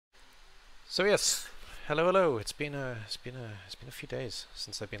So yes, hello. It's been a few days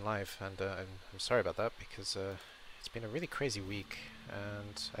since I've been live, and I'm sorry about that because it's been a really crazy week,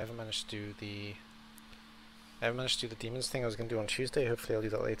 and I haven't managed to do the demons thing I was going to do on Tuesday. Hopefully, I'll do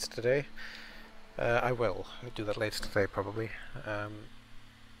that later today. I'll do that later today probably. Um,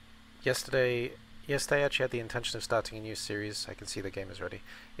 yesterday I actually had the intention of starting a new series. I can see the game is ready.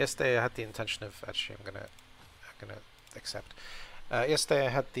 Yesterday I had the intention of actually I'm gonna accept. Yesterday I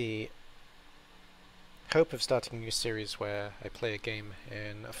had the hope of starting a new series where I play a game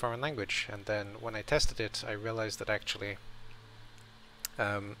in a foreign language, and then when I tested it I realized that actually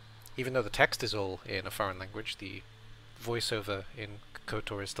even though the text is all in a foreign language, the voiceover in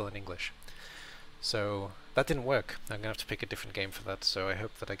KOTOR is still in English. So that didn't work. I'm gonna have to pick a different game for that, so I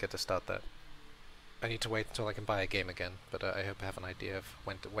hope that I get to start that. I need to wait until I can buy a game again, but I hope I have an idea of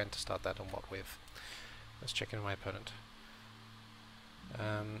when to start that and what with. Let's check in my opponent.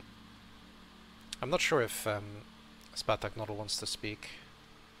 I'm not sure if Spartaknodel wants to speak.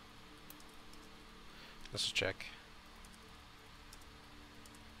 Let's just check.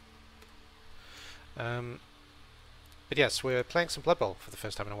 But yes, we're playing some Blood Bowl for the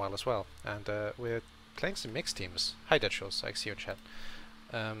first time in a while as well, and we're playing some mixed teams. Hi Deadshores, I see you in chat.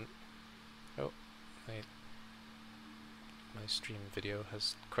 Oh, my stream video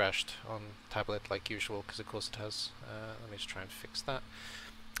has crashed on tablet like usual, because of course it has. Let me just try and fix that.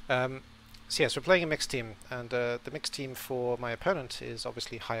 So yes, we're playing a mixed team, and the mixed team for my opponent is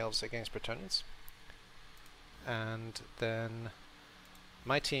obviously High Elves against Bretonnians. And then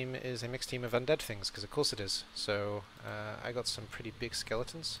my team is a mixed team of undead things, because of course it is. So I got some pretty big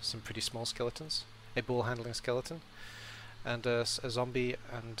skeletons, some pretty small skeletons, a ball handling skeleton, and a zombie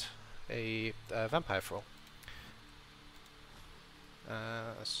and a vampire for all.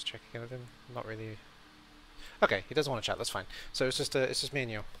 Let's check again with him. Not really. Okay, he doesn't want to chat. That's fine. So it's just me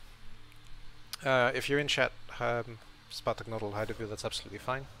and you. If you're in chat, Spartaknodel, Heidelberg, that's absolutely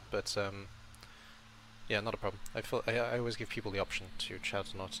fine. But yeah, not a problem. I always give people the option to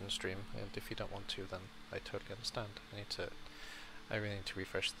chat or not in stream, and if you don't want to, then I totally understand. I really need to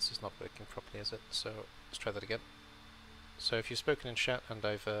refresh. This is not working properly, is it? So let's try that again. So if you've spoken in chat and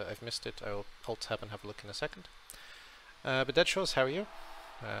I've missed it, I'll alt-tab and have a look in a second. But Deadshores, how are you?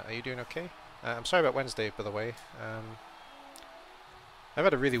 Are you doing okay? I'm sorry about Wednesday, by the way. I've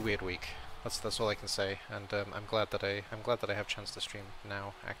had a really weird week. That's all I can say, and I'm glad that I have a chance to stream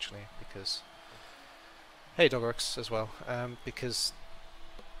now, actually, because hey, Dogworks as well. Because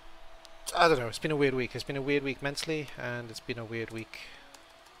I don't know, it's been a weird week. It's been a weird week mentally, and it's been a weird week.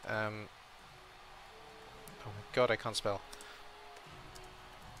 Oh my god, I can't spell.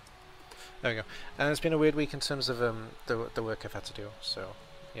 There we go. And it's been a weird week in terms of the work I've had to do. So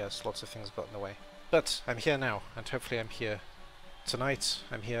yes, lots of things got in the way. But I'm here now, and hopefully I'm here tonight.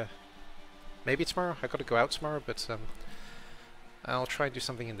 I'm here. Maybe tomorrow. I got to go out tomorrow, but I'll try and do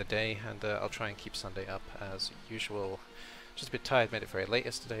something in the day, and I'll try and keep Sunday up as usual. Just a bit tired. Made it very late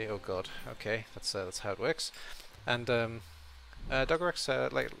yesterday. Oh god. Okay, that's how it works. And Dogrex, I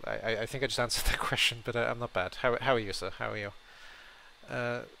think I just answered that question, but I'm not bad. How are you, sir? How are you?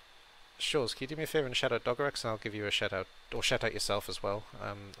 Shores, can you do me a favour and shout out Dogrex, and I'll give you a shout out, or shout out yourself as well,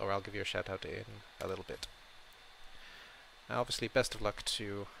 or I'll give you a shout out in a little bit. Obviously, best of luck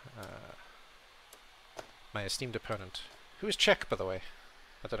to my esteemed opponent, who is Czech, by the way.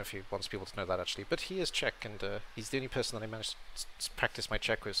 I don't know if he wants people to know that, actually, but he is Czech, and he's the only person that I managed to practice my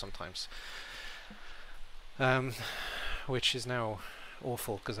Czech with sometimes. Which is now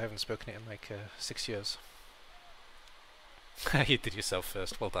awful, because I haven't spoken it in like 6 years. You did yourself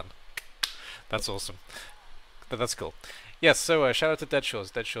first, well done. That's awesome. But that's cool. Yes, so shout out to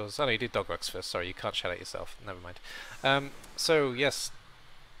Deadshores. Deadshores. Oh no, you did Dogworks first. Sorry, you can't shout out yourself. Never mind. So yes,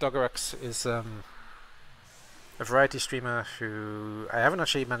 Dogworks is a variety streamer who I haven't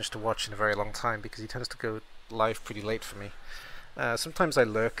actually managed to watch in a very long time, because he tends to go live pretty late for me. Sometimes I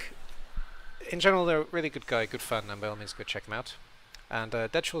lurk. In general, they're a really good guy, good fun, and by all means go check him out. And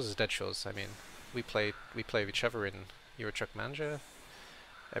Deadshores is Deadshores. I mean, we play with each other in Euro Truck Manager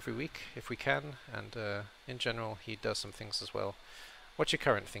every week if we can, and in general he does some things as well. What's your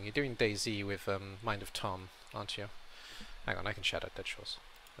current thing? You're doing DayZ with Mind of Tom, aren't you? Hang on, I can shout out Deadshores.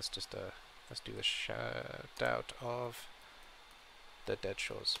 Let's just let's do the shout out of the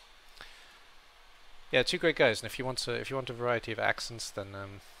Deadshores. Yeah, two great guys, and if you want a variety of accents,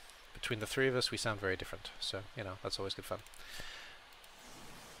 then between the three of us we sound very different. So you know, that's always good fun.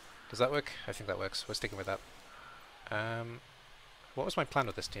 Does that work? I think that works. We're sticking with that. What was my plan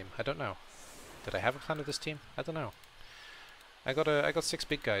with this team? I don't know. Did I have a plan with this team? I don't know. I got 6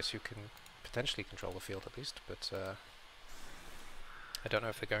 big guys who can potentially control the field at least, but I don't know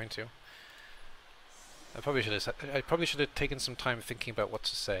if they're going to. I probably should have taken some time thinking about what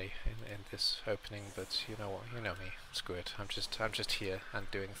to say in this opening, but you know what, you know me. Screw it. I'm just here and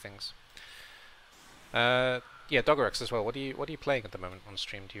doing things. Yeah, Doggerex as well. What are you playing at the moment on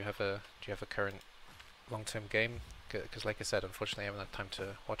stream? Do you have a current long-term game? Because like I said, unfortunately, I haven't had time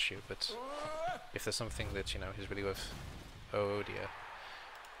to watch you. But if there's something that you know is really worth, oh dear.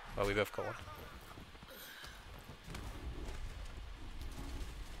 Well, we both got one.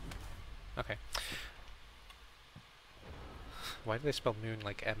 Okay. Why do they spell moon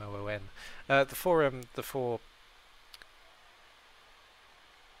like M-O-O-N? The four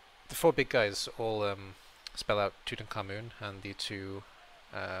big guys all spell out Tutankhamun, and the two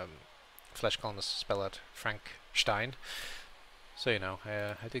flesh colonists spell out Frankenstein. So you know,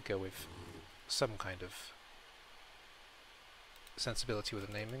 I did go with some kind of sensibility with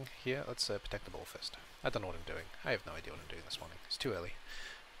the naming here. Let's protect the ball first. I don't know what I'm doing. I have no idea what I'm doing this morning. It's too early.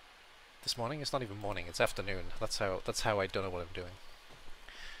 This morning? It's not even morning. It's afternoon. That's how I don't know what I'm doing.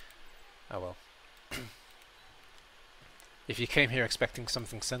 Oh well. If you came here expecting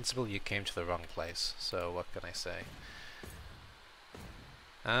something sensible, you came to the wrong place. So what can I say?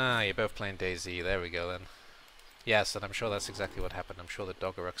 Ah, you're both playing DayZ. There we go then. Yes, and I'm sure that's exactly what happened. I'm sure that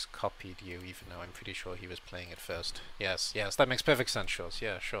Doggerex copied you, even though I'm pretty sure he was playing it first. Yes, yes, that makes perfect sense, Shores.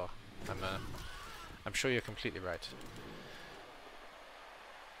 Yeah, sure. I'm sure you're completely right.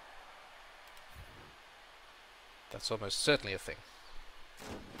 That's almost certainly a thing.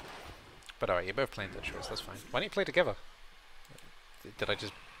 But alright, you're both playing Dead Shores, that's fine. Why don't you play together? Did I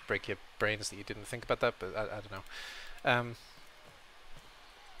just break your brains that you didn't think about that? But I don't know.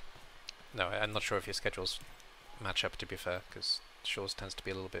 No, I'm not sure if your schedules match up, to be fair, because Shores tends to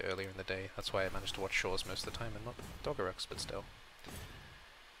be a little bit earlier in the day. That's why I managed to watch Shores most of the time and not Doggerex, but still.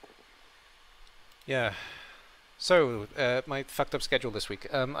 Yeah. So, my fucked up schedule this week.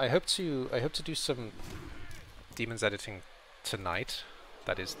 I hope to do some Demons editing tonight.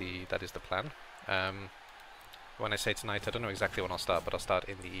 That is the plan. When I say tonight, I don't know exactly when I'll start, but I'll start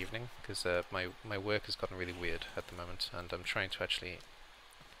in the evening because my work has gotten really weird at the moment, and I'm trying to actually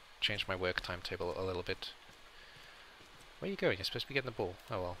change my work timetable a little bit. Where are you going? You're supposed to be getting the ball.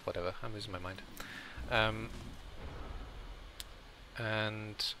 Oh well, whatever. I'm losing my mind.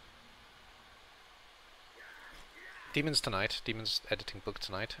 And Demons tonight. Demons editing book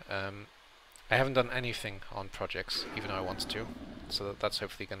tonight. I haven't done anything on projects, even though I wanted to, so that's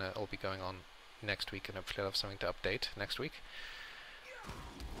hopefully gonna all be going on next week, and hopefully I'll have something to update next week.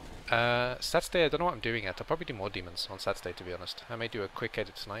 Saturday, I don't know what I'm doing yet. I'll probably do more Demons on Saturday, to be honest. I may do a quick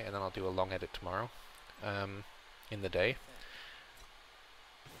edit tonight, and then I'll do a long edit tomorrow, in the day.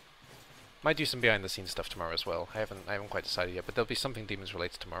 Might do some behind-the-scenes stuff tomorrow as well. I haven't quite decided yet, but there'll be something Demons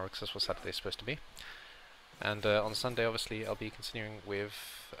related tomorrow, because that's what Saturday's supposed to be. And on Sunday, obviously, I'll be continuing with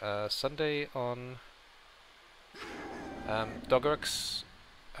Sunday on Doggerex,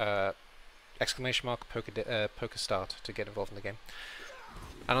 exclamation mark, poker start to get involved in the game.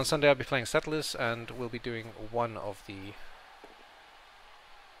 And on Sunday, I'll be playing Settlers, and we'll be doing one of the...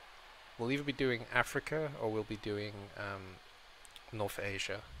 We'll either be doing Africa, or we'll be doing North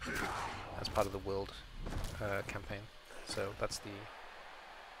Asia as part of the World campaign. So that's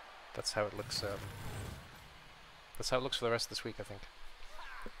how it looks. That's how it looks for the rest of this week, I think.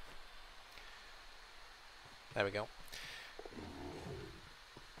 There we go.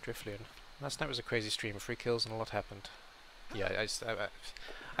 Drifloon. Last night was a crazy stream, 3 kills and a lot happened. Yeah,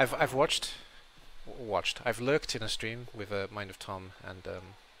 I've watched. I've lurked in a stream with Mind of Tom and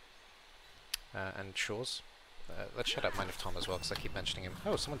Shores. Let's shout out Mind of Tom as well, because I keep mentioning him.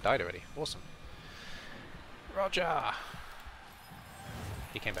 Oh, someone died already. Awesome. Roger.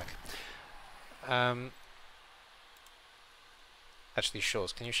 He came back. Actually,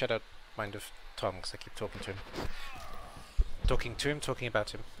 Shores, can you shout out Mind of Tom, because I keep talking to him. Talking about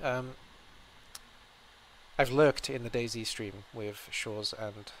him. I've lurked in the DayZ stream with Shores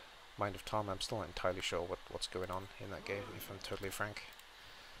and Mind of Tom. I'm still not entirely sure what's going on in that game, if I'm totally frank.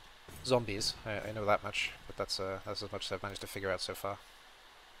 Zombies, I know that much, but that's as much as I've managed to figure out so far.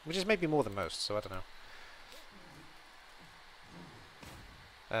 Which is maybe more than most, so I don't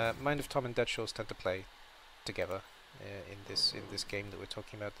know. Mind of Tom and Dead Shores tend to play together in this game that we're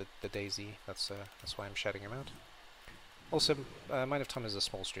talking about, the DayZ. That's why I'm shouting him out. Also, Mind of Tom is a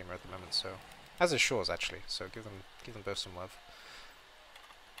small streamer at the moment, so as is Shores actually. So give them both some love.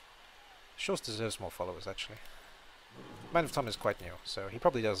 Shores deserves more followers actually. Mind of Tom is quite new, so he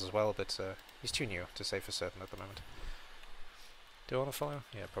probably does as well, but he's too new to say for certain at the moment. Do I want to follow?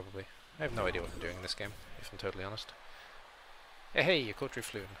 Yeah, probably. I have no idea what I'm doing in this game, if I'm totally honest. Hey, you caught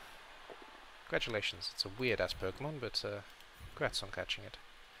Drifloon. Congratulations. It's a weird-ass Pokemon, but congrats on catching it.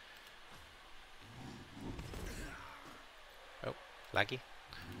 Laggy?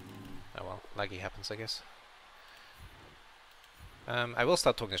 Oh well, laggy happens, I guess. I will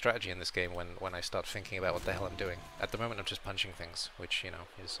start talking strategy in this game when I start thinking about what the hell I'm doing. At the moment I'm just punching things, which, you know,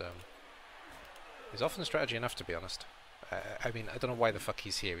 is often strategy enough, to be honest. I mean, I don't know why the fuck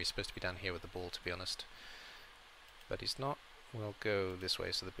he's here. He's supposed to be down here with the ball, to be honest. But he's not. We'll go this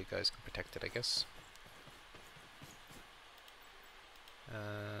way so the big guys can protect it, I guess.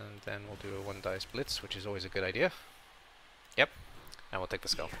 And then we'll do a 1 dice blitz, which is always a good idea. Yep. And we'll take the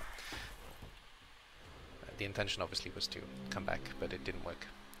skull. The intention obviously was to come back, but it didn't work.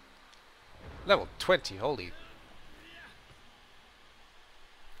 Level 20, holy.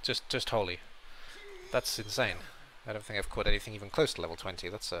 Just holy. That's insane. I don't think I've caught anything even close to level 20.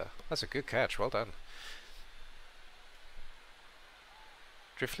 That's a good catch. Well done.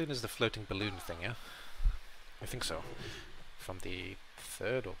 Drifloon is the floating balloon thing, yeah? I think so. From the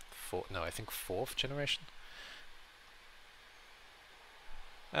 3rd or 4th, no, I think 4th generation.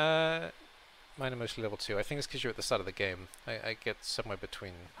 Mine are mostly level 2. I think it's because you're at the start of the game. I get somewhere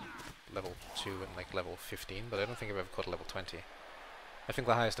between level 2 and like level 15, but I don't think I've ever caught a level 20. I think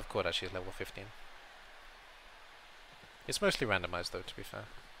the highest I've caught actually is level 15. It's mostly randomized though, to be fair.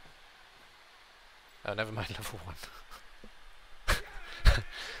 Oh, never mind, level 1.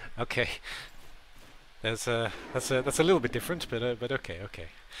 Okay. That's a little bit different, but okay, okay.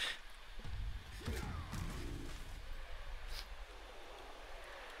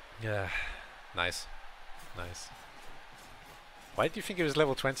 Yeah, nice, nice. Why do you think it was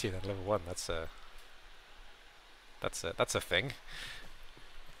level 20 and then level 1? That's a thing.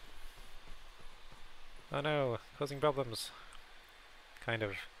 Oh no, causing problems. Kind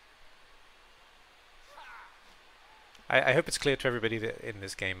of. I hope it's clear to everybody that in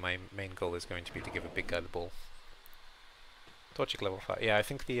this game my main goal is going to be to give a big guy the ball. Torchic level 5. Yeah, I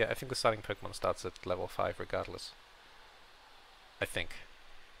think the starting Pokemon starts at level 5 regardless. I think.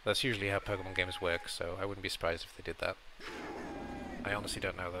 That's usually how Pokemon games work, so I wouldn't be surprised if they did that. I honestly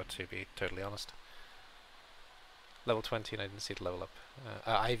don't know though, to be totally honest. Level 20 and I didn't see it level up.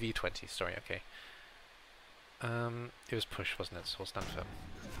 IV 20, sorry, okay. It was push, wasn't it? So we'll stand firm.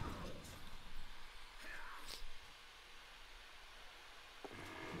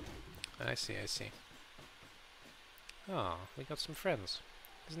 I see, I see. Oh, we got some friends.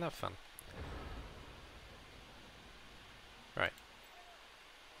 Isn't that fun? Right.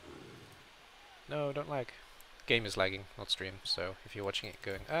 No, don't lag. Game is lagging, not stream, so if you're watching it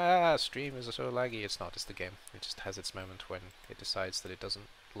going, ah, stream is so laggy, it's not, it's the game. It just has its moment when it decides that it doesn't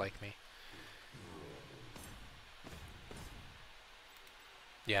like me.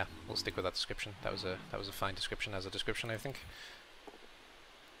 Yeah, we'll stick with that description. That was a fine description as a description, I think.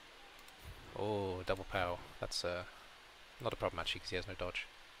 Oh, double pow. That's not a problem actually, because he has no dodge.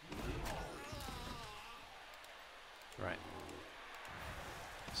 Right.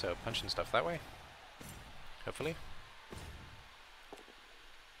 So punching stuff that way. Hopefully.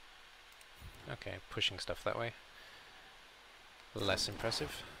 Okay, pushing stuff that way. Less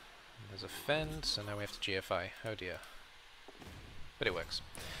impressive. There's a fend, so now we have to GFI. Oh dear. But it works.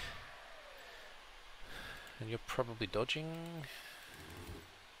 And you're probably dodging.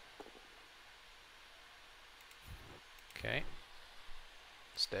 Okay.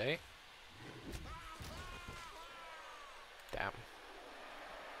 Stay. Damn.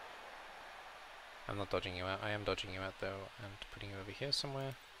 I'm not dodging you out. I am dodging you out though, and putting you over here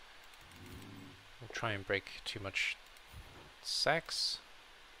somewhere. We'll try and break too much sacks.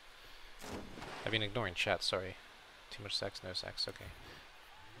 I've been ignoring chat, sorry. Too much sacks, no sacks, okay.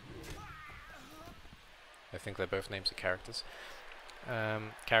 I think they're both names of characters.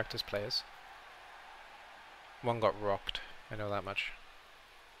 Characters, players. One got rocked, I know that much.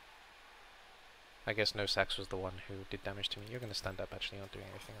 I guess no sacks was the one who did damage to me. You're going to stand up actually, not doing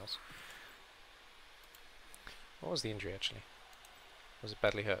anything else. What was the injury actually? Was it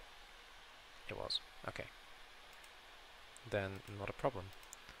badly hurt? It was. Okay. Then not a problem.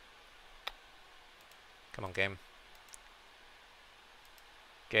 Come on, game.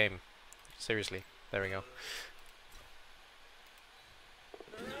 Game. Seriously. There we go.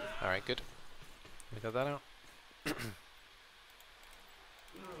 Alright, good. We got that out.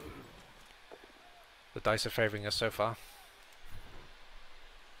 The dice are favouring us so far.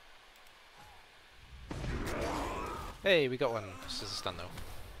 Hey, we got one. This is a stun though.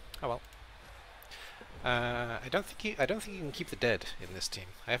 Oh well. I don't think you can keep the dead in this team.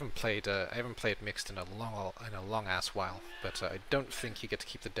 I haven't played mixed in a long ass while, but I don't think you get to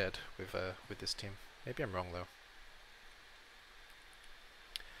keep the dead with this team. Maybe I'm wrong though.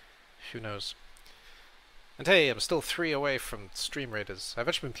 Who knows? And hey, I'm still 3 away from Stream Raiders. I've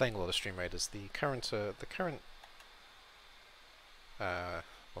actually been playing a lot of Stream Raiders. The current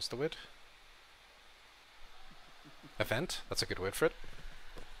what's the word? Event. That's a good word for it.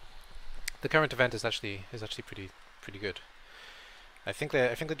 The current event is actually pretty good. I think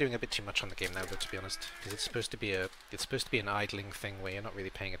they're doing a bit too much on the game now, though, to be honest, because it's supposed to be an idling thing where you're not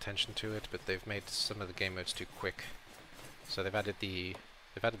really paying attention to it, but they've made some of the game modes too quick. So they've added the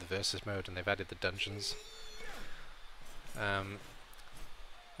versus mode and they've added the dungeons.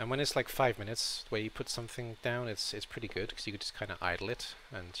 And when it's like 5 minutes where you put something down, it's pretty good because you can just kind of idle it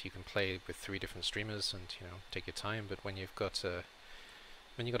and you can play with 3 different streamers and take your time. But when you've got a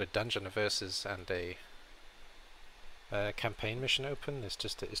dungeon, a versus, and a campaign mission open, it's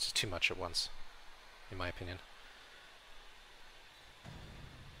just too much at once, in my opinion.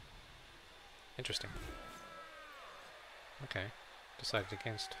 Interesting. Okay, decided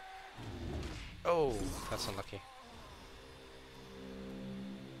against. Oh, that's unlucky.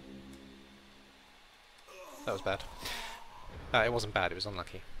 That was bad. It wasn't bad, it was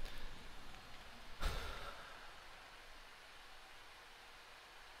unlucky.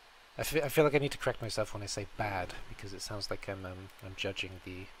 I feel like I need to correct myself when I say bad, because it sounds like I'm judging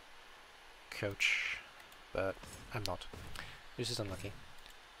the coach, but I'm not. This is unlucky.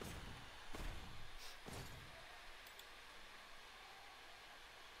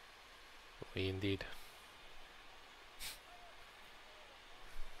 We indeed.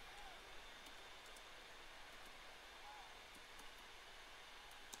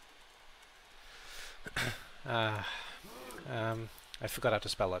 I forgot how to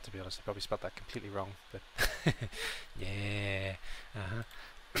spell that, to be honest. I probably spelled that completely wrong, but yeah.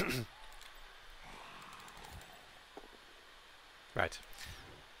 Right.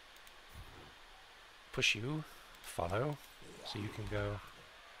 Push you, follow, so you can go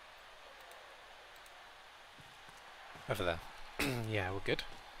over there. Yeah, we're good.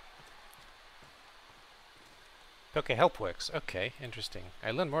 Okay, help works. Okay, interesting.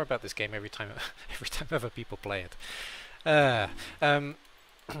 I learn more about this game every time other people play it. No, I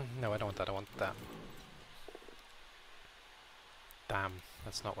don't want that. I want that. Damn,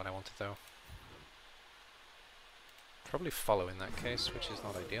 that's not what I wanted though. Probably follow in that case, which is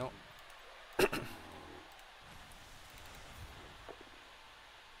not ideal. Okay,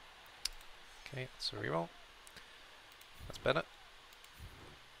 that's a reroll. That's better.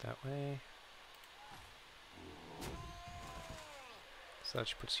 That way. So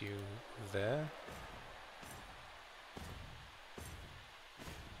that puts you there.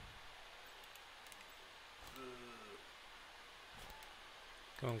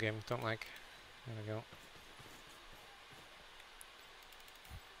 Go on, game. Don't like. There we go.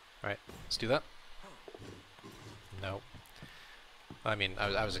 Right, let's do that. No. I mean,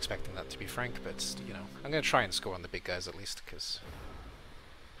 I was expecting that, to be frank, but, I'm going to try and score on the big guys at least, because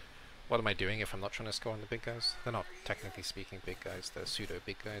what am I doing if I'm not trying to score on the big guys? They're not, technically speaking, big guys. They're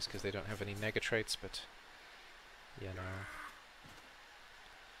pseudo-big guys, because they don't have any nega traits, but,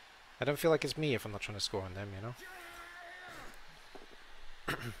 I don't feel like it's me if I'm not trying to score on them,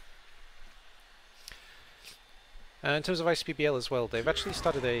 in terms of ICBBL as well, they've actually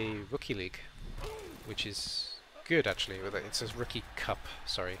started a rookie league, which is good actually. It says Rookie Cup,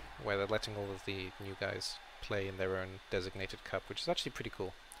 sorry, where they're letting all of the new guys play in their own designated cup, which is actually pretty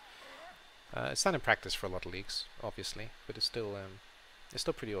cool. It's not in practice for a lot of leagues, obviously, but it's still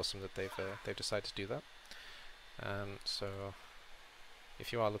pretty awesome that they've decided to do that. So,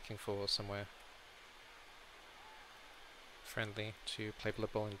 if you are looking for somewhere friendly to play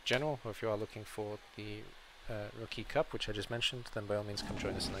Blood Bowl in general, or if you are looking for the Rookie Cup, which I just mentioned, then by all means come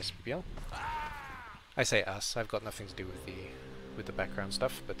join us in ICBBL. I say us, I've got nothing to do with the background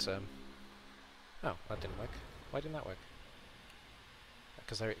stuff, but oh, that didn't work. Why didn't that work?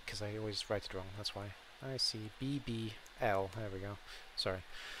 Because I always write it wrong, that's why. ICBBL, there we go. Sorry.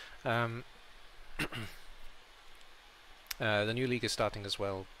 The new league is starting as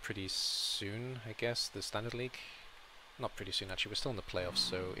well pretty soon, I guess, the standard league. Not pretty soon actually, we're still in the playoffs,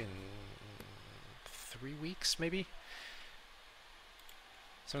 so in 3 weeks maybe?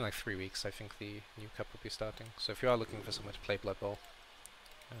 Something like 3 weeks I think the new cup will be starting. So if you are looking for somewhere to play Blood Bowl,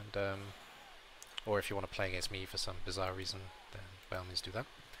 and or if you want to play against me for some bizarre reason, then by all means do that.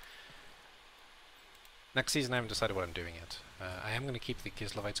 Next season I haven't decided what I'm doing yet. I am going to keep the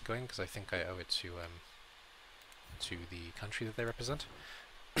Kislevites going because I think I owe it to the country that they represent.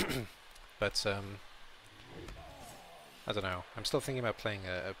 But I don't know. I'm still thinking about playing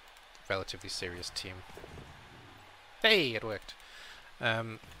a relatively serious team. Hey, it worked.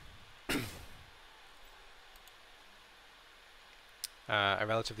 A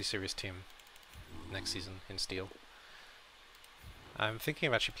relatively serious team next season in Steel. I'm thinking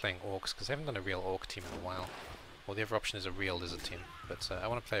of actually playing Orcs because I haven't done a real Orc team in a while. or the other option is a real lizard team. But I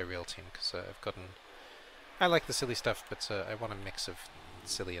want to play a real team because I like the silly stuff, but I want a mix of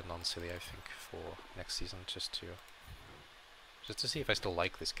silly and non-silly, I think, for next season, just to see if I still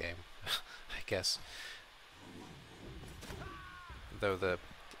like this game, I guess. Though the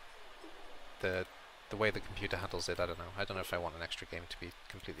way the computer handles it, I don't know. I don't know if I want an extra game, to be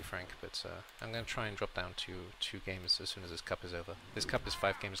completely frank, but I'm going to try and drop down to 2 games as soon as this cup is over. This cup is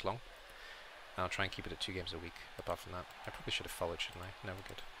 5 games long. I'll try and keep it at 2 games a week, apart from that. I probably should have followed, shouldn't I? No, we're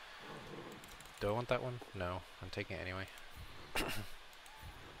good. Do I want that one? No, I'm taking it anyway.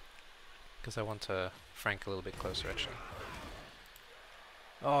 Because I want Frank a little bit closer, actually.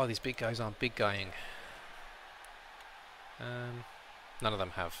 Oh, these big guys aren't big guying. None of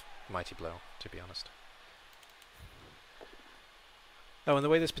them have Mighty Blow, to be honest. Oh, and the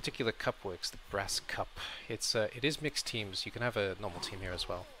way this particular cup works, the Brass Cup, it is mixed teams. You can have a normal team here as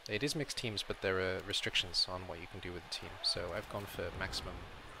well. It is mixed teams, but there are restrictions on what you can do with the team. So I've gone for maximum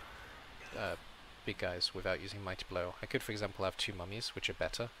big guys without using Mighty Blow. I could, for example, have 2 mummies, which are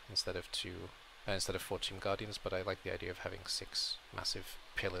better instead of 4 Tomb Guardians, but I like the idea of having 6 massive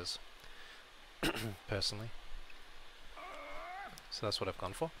pillars, personally. So that's what I've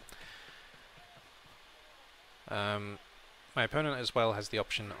gone for. My opponent as well has the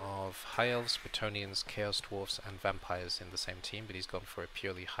option of High Elves, Bretonnians, Chaos Dwarfs and Vampires in the same team, but he's gone for a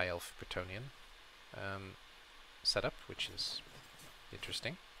purely High Elf Bretonnian setup, which is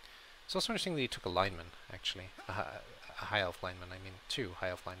interesting. It's also interesting that he took a lineman, actually. A High Elf lineman, I mean 2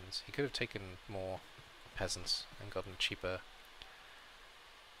 High Elf linemen. He could have taken more peasants and gotten cheaper,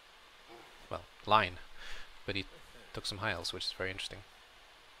 well, line, but he took some High Elves, which is very interesting.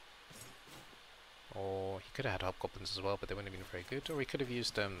 Or he could have had Hobgoblins as well, but they wouldn't have been very good. Or he could have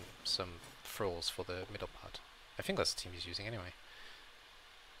used some thralls for the middle part. I think that's the team he's using anyway.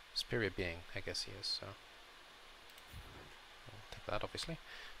 Superior Being, I guess he is, so I'll take that, obviously.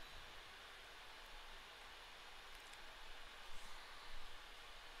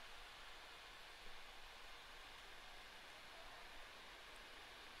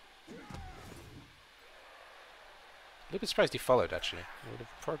 A little bit surprised he followed, actually. It would have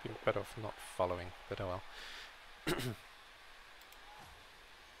probably been better off not following, but oh well.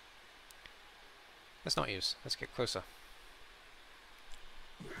 Let's not use. Let's get closer.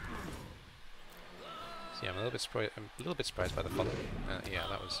 So yeah, I'm a little bit surprised by the follow. Yeah,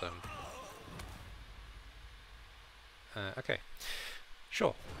 that was okay.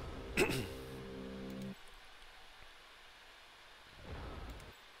 Sure.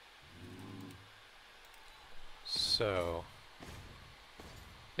 So,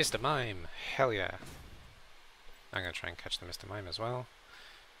 Mr. Mime, hell yeah. I'm going to try and catch the Mr. Mime as well.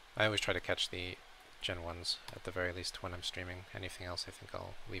 I always try to catch the Gen 1s, at the very least, when I'm streaming. Anything else I think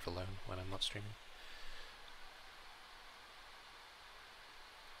I'll leave alone when I'm not streaming.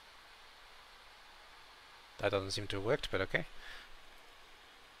 That doesn't seem to have worked, but okay.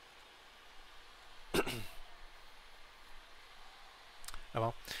 Oh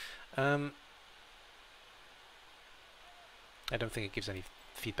well. I don't think it gives any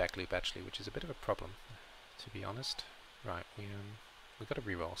feedback loop, actually, which is a bit of a problem, to be honest. Right, we got a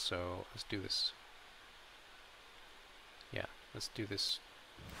reroll, so let's do this. Yeah, let's do this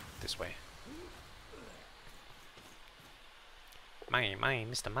way. Mime,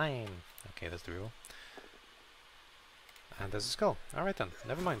 Mr. Mime! Okay, there's the reroll. And there's a skull. Alright then,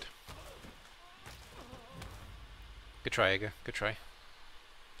 never mind. Good try, Eager. Good try.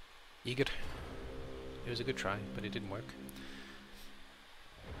 Eager. It was a good try, but it didn't work.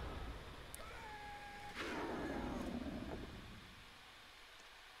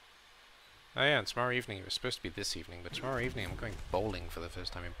 Oh yeah, and tomorrow evening, it was supposed to be this evening, but tomorrow evening I'm going bowling for the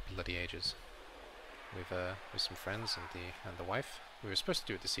first time in bloody ages. With some friends and the wife. We were supposed to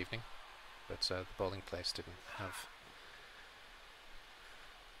do it this evening, but the bowling place didn't have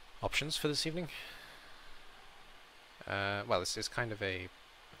options for this evening. Well, it's kind of a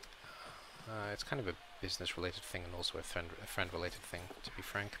business-related thing and also a friend-related thing, to be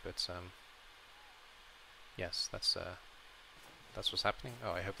frank. But yes, that's what's happening.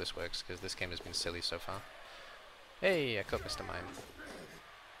 Oh, I hope this works, because this game has been silly so far. Hey, I caught Mr. Mime.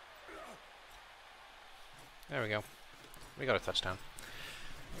 There we go. We got a touchdown.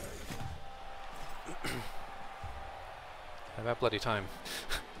 About bloody time.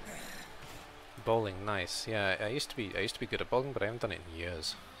 Bowling, nice. Yeah, I used to be good at bowling, but I haven't done it in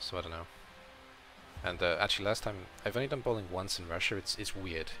years, so I don't know. And actually, last time I've only done bowling once in Russia. It's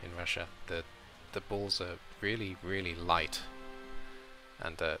weird in Russia. The balls are really, really light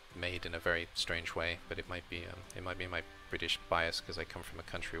and made in a very strange way. But it might be my British bias because I come from a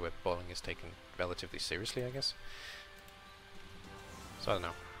country where bowling is taken relatively seriously, I guess. So I don't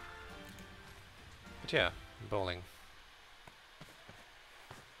know. But yeah, bowling.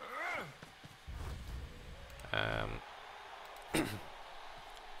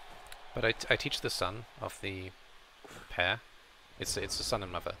 But I teach the son of the pair. It's a son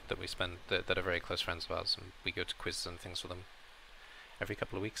and mother that we spend that are very close friends of ours, and we go to quizzes and things with them every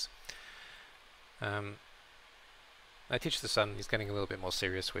couple of weeks. I teach the son. He's getting a little bit more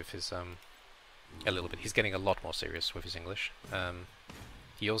serious with his He's getting a lot more serious with his English.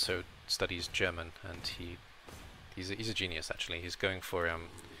 He also studies German, and he's a genius actually. He's going for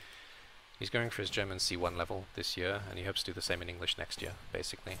his German C1 level this year, and he hopes to do the same in English next year,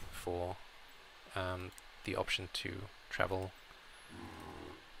 basically, for the option to travel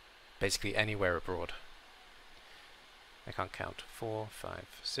basically anywhere abroad. I can't count. 4, 5,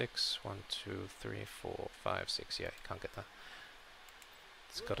 6, 1, 2, 3, 4, 5, 6. Yeah, you can't get that.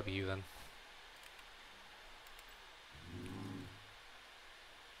 It's got to be you then.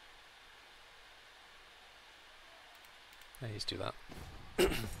 Let's do that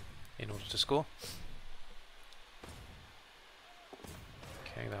in order to score.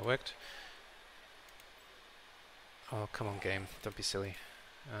 Okay, that worked. Oh, come on, game. Don't be silly.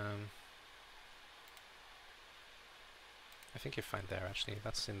 I think you're fine there, actually.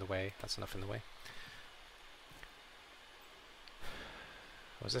 That's in the way. That's enough in the way.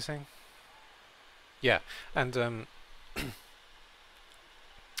 What was this thing? Yeah, and I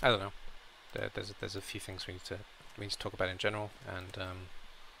don't know. There's a few things we need to talk about in general, and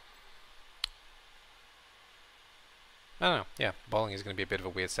I don't know. Yeah, bowling is going to be a bit of a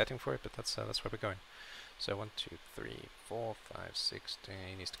weird setting for it, but that's where we're going. So 1, 2, 3, 4, 5, 6.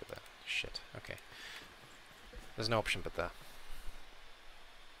 He needs to go there. Shit. Okay. There's no option but that.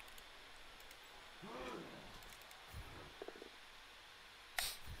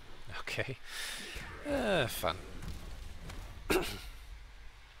 Okay. Fun.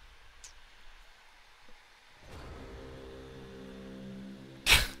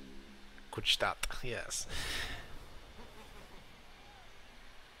 Good start. Yes.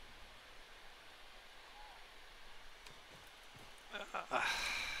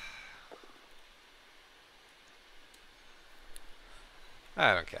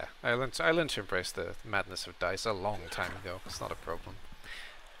 I don't care. I learned to embrace the madness of dice a long time ago. It's not a problem.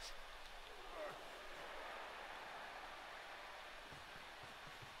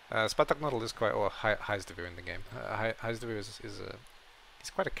 Spartaknodel is quite, or ICBBL in the game. ICBBL he's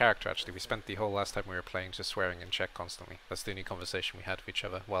quite a character actually. We spent the whole last time we were playing just swearing in Czech constantly. That's the only conversation we had with each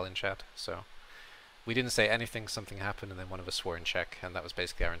other while in chat. So we didn't say anything, something happened, and then one of us swore in Czech, and that was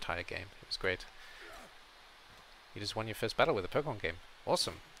basically our entire game. It was great. You just won your first battle with a Pokemon game.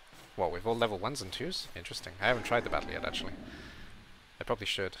 Awesome. What, with all level 1s and 2s? Interesting. I haven't tried the battle yet, actually. I probably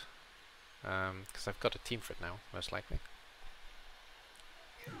should. Because I've got a team for it now, most likely.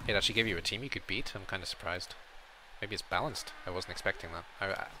 It actually gave you a team you could beat. I'm kind of surprised. Maybe it's balanced. I wasn't expecting that.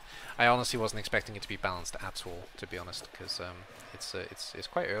 I honestly wasn't expecting it to be balanced at all, to be honest, because it's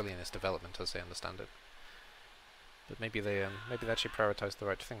quite early in its development, as I understand it. But maybe they actually prioritized the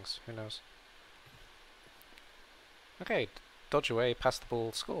right things. Who knows? Okay, dodge away, pass the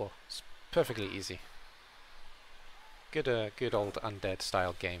ball, score. It's perfectly easy. Good old undead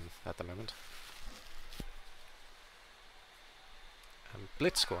style game at the moment.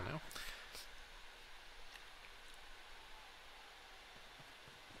 Blitz score now.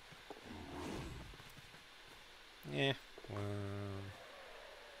 Yeah.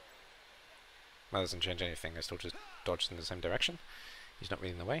 That doesn't change anything. I still just dodged in the same direction. He's not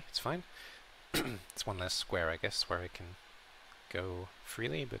really in the way. It's fine. It's one less square, I guess, where I can go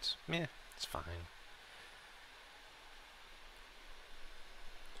freely, but meh, it's fine.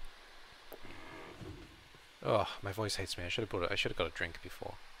 Oh, my voice hates me. I should have got a drink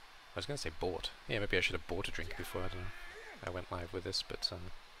before. I was going to say bought. Yeah, maybe I should have bought a drink before. I don't know. I went live with this, but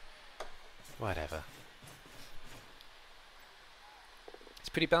whatever. It's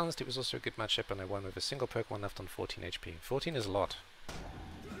pretty balanced. It was also a good matchup, and I won with a single Pokemon left on 14 HP. 14 is a lot.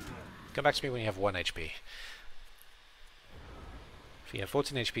 Come back to me when you have 1 HP. So yeah,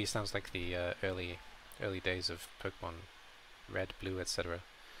 14 HP sounds like the early days of Pokemon Red, Blue, etc.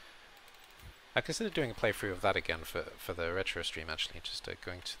 I considered doing a playthrough of that again for the retro stream, actually, just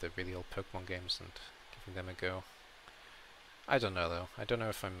going to the really old Pokemon games and giving them a go. I don't know, though. I don't know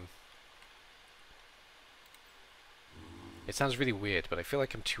if I'm... It sounds really weird, but I feel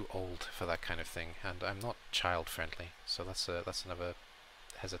like I'm too old for that kind of thing, and I'm not child-friendly, so that's another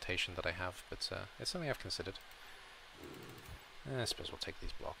hesitation that I have, but it's something I've considered. I suppose we'll take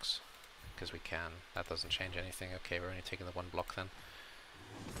these blocks. because we can. That doesn't change anything. Okay, we're only taking the one block then.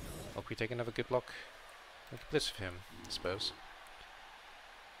 Or can we take another good block? We can blitz with him, I suppose.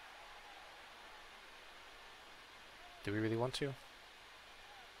 Do we really want to?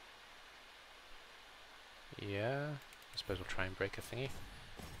 Yeah. I suppose we'll try and break a thingy.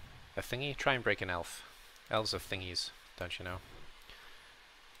 A thingy? Try and break an elf. Elves are thingies, don't you know?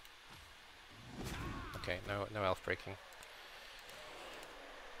 Okay, no elf breaking.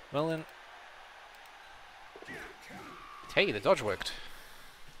 Well then. Hey, the dodge worked!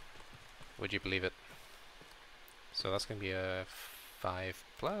 Would you believe it? So that's going to be a 5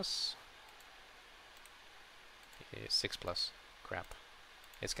 plus. 6 plus. Crap.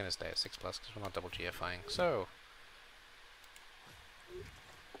 It's going to stay at 6 plus because we're not double GFIing. So.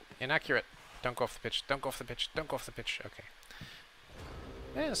 Inaccurate. Don't go off the pitch. Don't go off the pitch. Don't go off the pitch. Okay.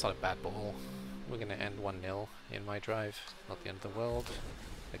 Eh, it's not a bad ball. We're going to end 1-0 in my drive. Not the end of the world.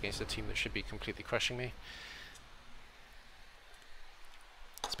 Against a team that should be completely crushing me.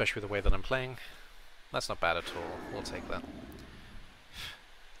 Especially with the way that I'm playing. That's not bad at all. We'll take that.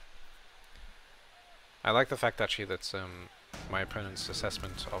 I like the fact actually that my opponent's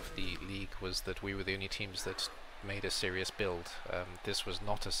assessment of the league was that we were the only teams that made a serious build. This was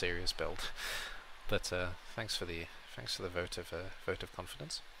not a serious build, but thanks for the vote of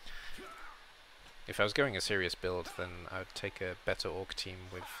confidence. If I was going a serious build, then I would take a better orc team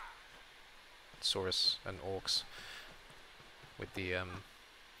with Saurus and orcs, with the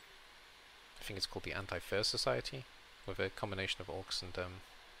I think it's called the Anti-Fur Society, with a combination of orcs and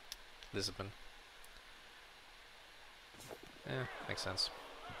Lisbon. Yeah, makes sense.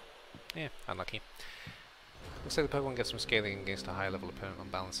 Yeah, unlucky. Looks like the Pokemon get some scaling against a higher level opponent on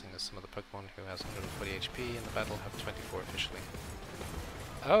balancing, as some of the Pokemon who has 140 HP in the battle have 24 officially.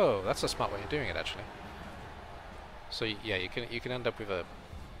 Oh, that's a smart way of doing it actually. So yeah, you can end up with a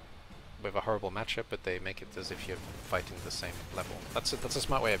horrible matchup, but they make it as if you're fighting the same level. That's a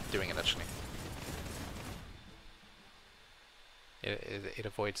smart way of doing it actually. It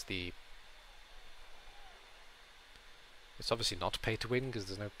avoids the. It's obviously not pay to win because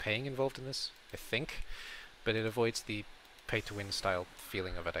there's no paying involved in this, I think, but it avoids the pay to win style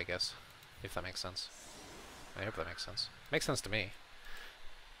feeling of it, I guess, if that makes sense. I hope that makes sense. Makes sense to me.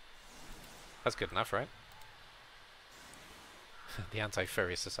 That's good enough, right? The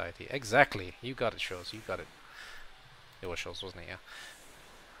Anti-Furry Society. Exactly! You got it, Shores. You got it. It was Shores, wasn't it? Yeah.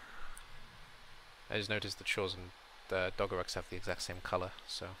 I just noticed that Shores and Doggerux have the exact same color,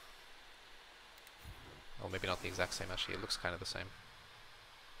 so... Or maybe not the exact same, actually. It looks kind of the same.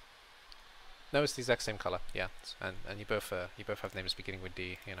 No, it's the exact same color. Yeah. And you both have names beginning with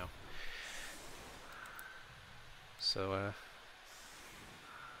D, you know. So,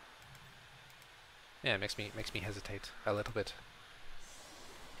 yeah, it makes me hesitate a little bit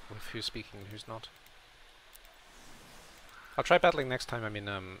with who's speaking and who's not. I'll try battling next time. I mean,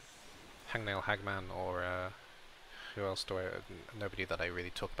 Hangnail Hagman or who else do I? Nobody that I really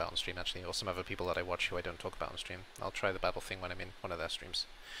talk about on stream actually, or some other people that I watch who I don't talk about on stream. I'll try the battle thing when I'm in one of their streams.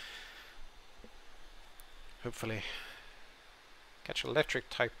 Hopefully, catch electric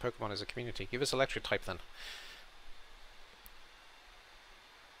type Pokemon as a community. Give us electric type then.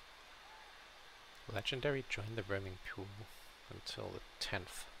 Legendary, join the roaming pool until the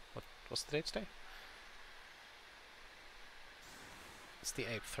 10th. What's the date today? It's the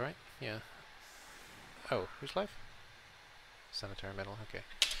 8th, right? Yeah. Oh, who's live? Sanitary Metal, okay.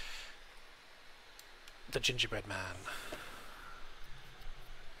 The Gingerbread Man.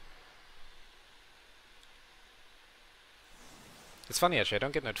 It's funny actually, I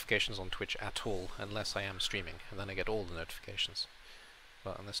don't get notifications on Twitch at all unless I am streaming, and then I get all the notifications.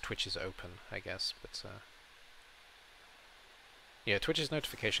 Well, unless Twitch is open, I guess, but yeah, Twitch's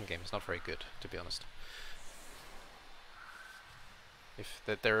notification game is not very good, to be honest. If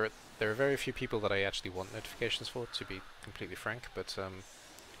there are very few people that I actually want notifications for, to be completely frank, but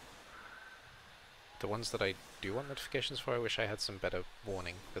the ones that I do want notifications for, I wish I had some better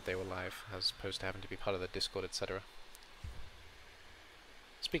warning that they were live, as opposed to having to be part of the Discord, etc.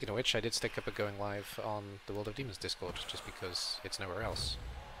 Speaking of which, I did stick up a going live on the World of Demons Discord, just because it's nowhere else,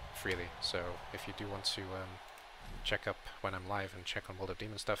 freely. So if you do want to check up when I'm live and check on World of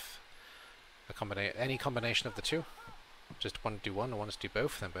Demons stuff, any combination of the two, just want to do one or want to do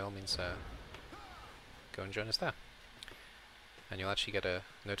both, then by all means go and join us there. And you'll actually get a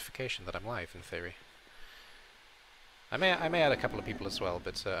notification that I'm live, in theory. I may add a couple of people as well,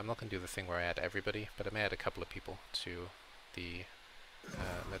 but I'm not going to do the thing where I add everybody, but I may add a couple of people to the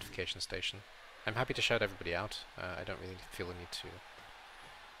notification station. I'm happy to shout everybody out. I don't really feel the need to,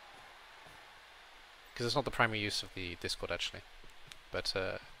 because it's not the primary use of the Discord actually. But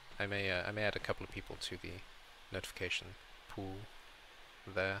I may add a couple of people to the notification pool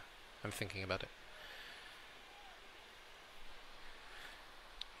there. I'm thinking about it.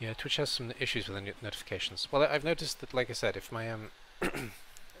 Yeah, Twitch has some issues with the notifications. Well, I've noticed that, like I said, if my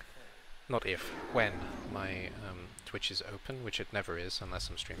not if, when my Twitch is open, which it never is unless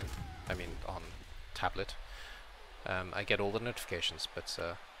I'm streaming, I mean on tablet, I get all the notifications, but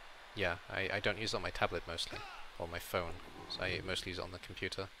yeah, I don't use it on my tablet mostly, or my phone, so I mostly use it on the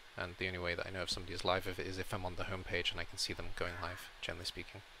computer, and the only way that I know if somebody is live is if I'm on the home page and I can see them going live, generally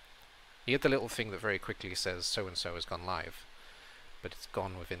speaking. You get the little thing that very quickly says so-and-so has gone live, but it's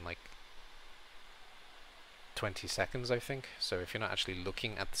gone within like 20 seconds, I think. So if you're not actually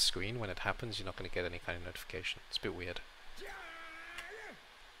looking at the screen when it happens, you're not going to get any kind of notification. It's a bit weird.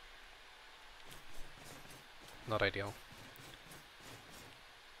 Not ideal.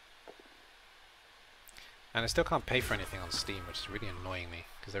 And I still can't pay for anything on Steam, which is really annoying me,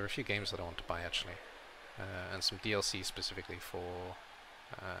 because there are a few games that I want to buy actually, and some DLC specifically for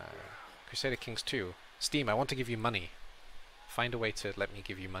Crusader Kings 2. Steam, I want to give you money. Find a way to let me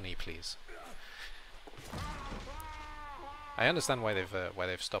give you money, please. I understand why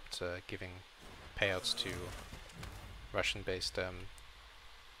they've stopped giving payouts to Russian-based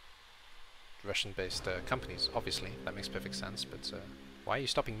companies. Obviously, that makes perfect sense. But why are you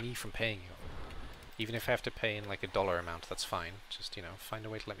stopping me from paying you? Even if I have to pay in like a dollar amount, that's fine. Just, you know, find a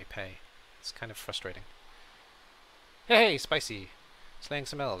way to let me pay. It's kind of frustrating. Hey, Spicy, slaying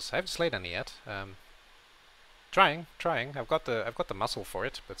some elves. I haven't slayed any yet. Trying. I've got the muscle for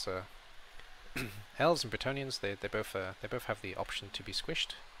it, but elves and Bretonnians, they both have the option to be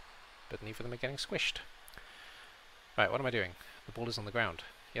squished, but neither of them are getting squished. Right, what am I doing? The ball is on the ground.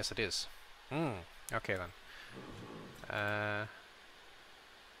 Yes, it is. Okay then.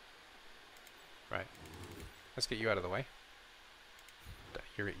 Right. Let's get you out of the way.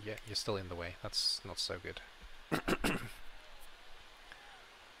 You're still in the way. That's not so good.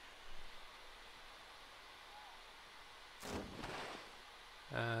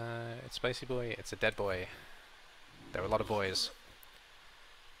 It's Spicy Boy, it's a dead boy. There are a lot of boys.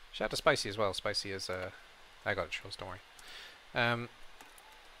 Shout out to Spicy as well. Spicy is, I got it, Charles, don't worry.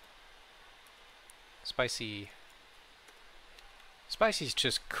 Spicy's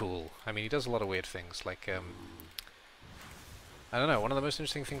just cool. I mean, he does a lot of weird things, like, I don't know, one of the most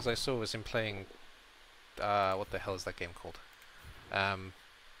interesting things I saw was him playing, what the hell is that game called?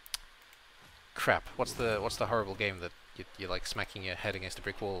 Crap, what's the horrible game that you're like smacking your head against a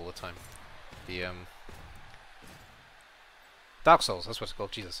brick wall all the time? The Dark Souls, that's what it's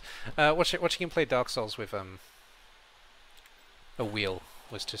called. Jesus, watching him play Dark Souls with a wheel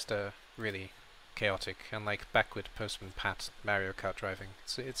was just really chaotic, and like backward postman pat Mario Kart driving.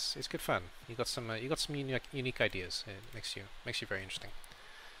 It's good fun. You got some unique ideas. It makes you very interesting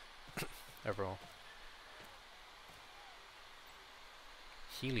overall.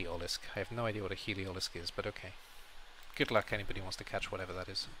 Heliolisk. I have no idea what a heliolisk is, but okay. Good luck anybody who wants to catch whatever that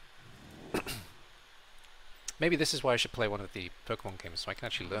is. Maybe this is why I should play one of the Pokemon games, so I can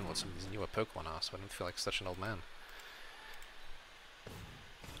actually learn what some of these newer Pokemon are, so I don't feel like such an old man.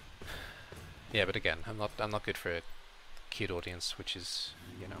 Yeah, but again, I'm not good for a kid audience, which is,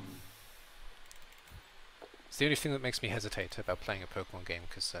 you know, it's the only thing that makes me hesitate about playing a Pokemon game,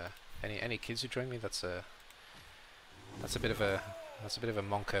 because any kids who join me, that's a bit of a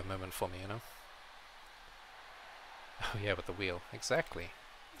monka moment for me, you know. Oh yeah, with the wheel. Exactly.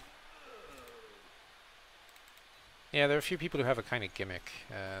 Yeah, there are a few people who have a kind of gimmick.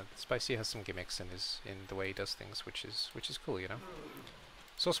 Spicy has some gimmicks in the way he does things, which is cool, you know.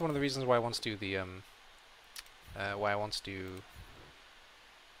 It's also one of the reasons why I want to do the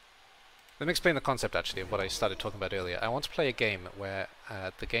Let me explain the concept actually of what I started talking about earlier. I want to play a game where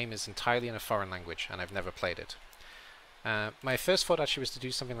the game is entirely in a foreign language and I've never played it. My first thought actually was to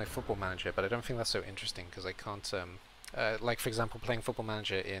do something like Football Manager, but I don't think that's so interesting because I can't, like for example playing Football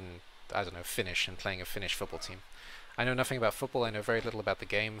Manager in, I don't know, Finnish and playing a Finnish football team. I know nothing about football, I know very little about the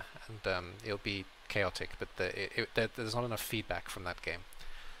game, and it'll be chaotic, but there's not enough feedback from that game.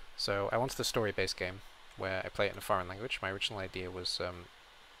 So I wanted a story-based game where I play it in a foreign language. My original idea was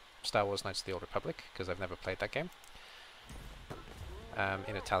Star Wars Knights of the Old Republic, because I've never played that game,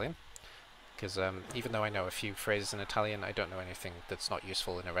 in Italian. Because even though I know a few phrases in Italian, I don't know anything that's not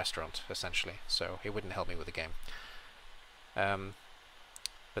useful in a restaurant, essentially, so it wouldn't help me with the game.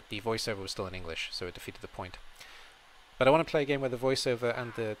 But the voiceover was still in English, so it defeated the point. But I want to play a game where the voiceover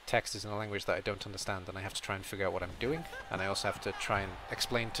and the text is in a language that I don't understand, and I have to try and figure out what I'm doing, and I also have to try and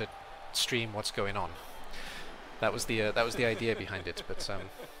explain to stream what's going on. That was the idea behind it, but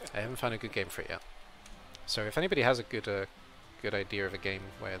I haven't found a good game for it yet. So if anybody has a good good idea of a game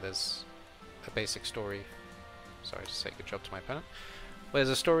where there's a basic story. Sorry to say good job to my opponent. Where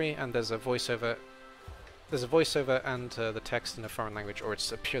there's a story and there's a voiceover. There's a voiceover and the text in a foreign language, or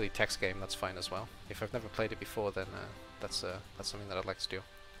it's a purely text game. That's fine as well. If I've never played it before, then that's something that I'd like to do.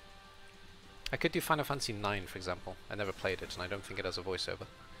 I could do Final Fantasy IX, for example. I never played it, and I don't think it has a voiceover.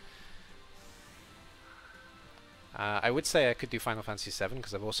 I would say I could do Final Fantasy VII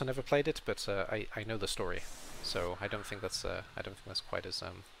because I've also never played it, but I know the story, so I don't think that's quite as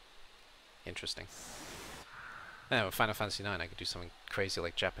interesting. Now, with Final Fantasy IX, I could do something crazy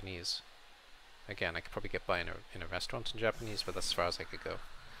like Japanese. Again, I could probably get by in a restaurant in Japanese, but that's as far as I could go.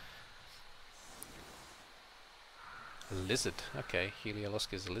 A lizard. Okay,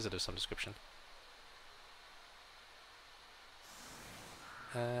 Heliolosk is a lizard of some description.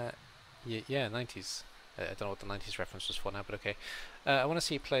 Yeah, 90s. I don't know what the 90s reference was for now, but okay. I want to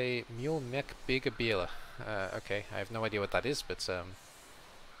see you play Mule Mech Bigger Biela. Okay, I have no idea what that is, but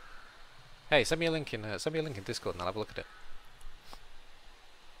hey, send me a link in Discord and I'll have a look at it.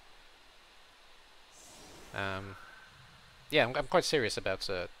 Yeah, I'm quite serious about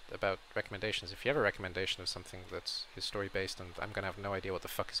recommendations. If you have a recommendation of something that is story based and I'm gonna have no idea what the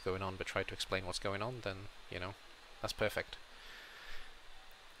fuck is going on, but try to explain what's going on, then you know, that's perfect.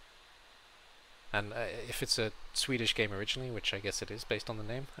 And if it's a Swedish game originally, which I guess it is based on the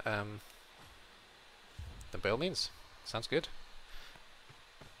name, then by all means, sounds good.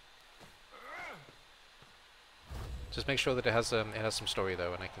 Just make sure that it has some story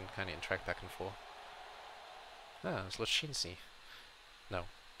though, and I can kind of interact back and forth. Ah, Zlochinsi. No,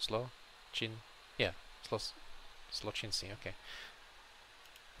 Zlochin. Yeah, Zlochinsi. Okay.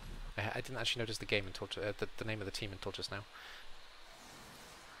 I didn't actually notice the game until the name of the team until just now.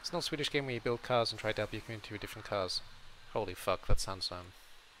 It's an old Swedish game where you build cars and try to help your community with different cars. Holy fuck, that sounds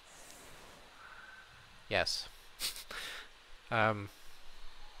yes. It's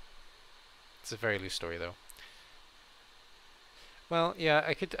a very loose story though. Well, yeah,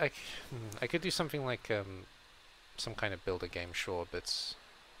 I could do something like some kind of builder game, sure, but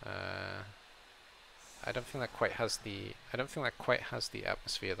I don't think that quite has the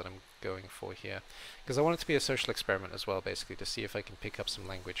atmosphere that I'm going for here, because I want it to be a social experiment as well, basically to see if I can pick up some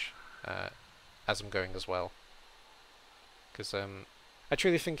language as I'm going as well. Because I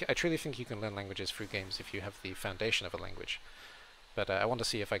truly think you can learn languages through games if you have the foundation of a language. But I want to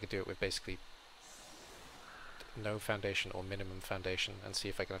see if I could do it with basically no foundation or minimum foundation, and see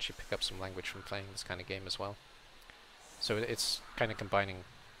if I can actually pick up some language from playing this kind of game as well. So it's kind of combining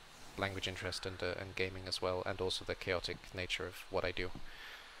language interest and gaming as well, and also the chaotic nature of what I do.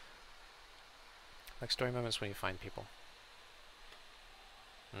 Like story moments when you find people.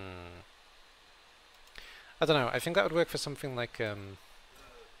 I don't know, I think that would work for something like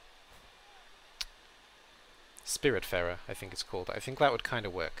Spiritfarer, I think it's called. I think that would kind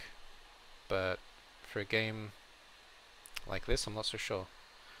of work. But for a game like this, I'm not so sure.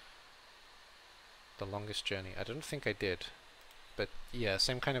 The Longest Journey. I don't think I did. But yeah,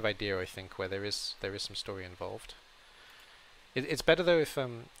 same kind of idea, I think, where there is some story involved. It's better though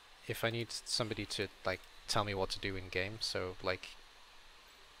if I need somebody to like tell me what to do in game. So like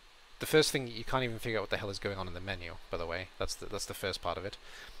the first thing, you can't even figure out what the hell is going on in the menu. By the way, that's the first part of it.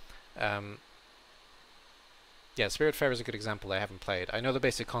 Yeah, Spiritfarer is a good example. I haven't played. I know the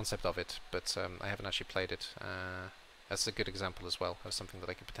basic concept of it, but I haven't actually played it. That's a good example as well of something that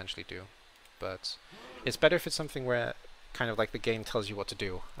I could potentially do. But it's better if it's something where kind of like the game tells you what to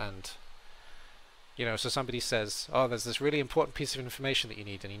do, and you know, so somebody says, oh, there's this really important piece of information that you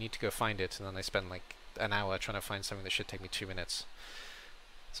need, and you need to go find it, and then I spend like an hour trying to find something that should take me 2 minutes.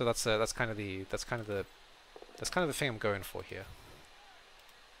 So that's kind of the thing I'm going for here.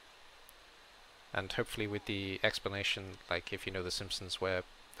 And hopefully with the explanation, like if you know The Simpsons, where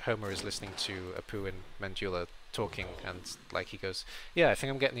Homer is listening to Apu and Mandula talking, and like he goes, yeah, I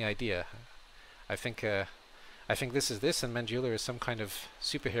think I'm getting the idea. I think this is this, and Mandula is some kind of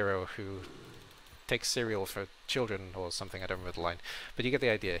superhero who takes cereal for children or something. I don't remember the line, but you get the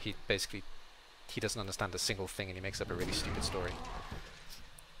idea. He doesn't understand a single thing, and he makes up a really stupid story.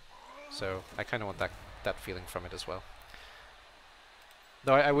 So I kind of want that feeling from it as well.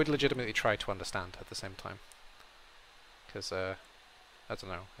 Though I would legitimately try to understand at the same time, because I don't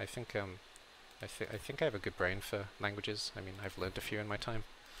know. I think I have a good brain for languages. I mean, I've learned a few in my time.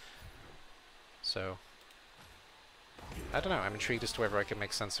 So I don't know. I'm intrigued as to whether I can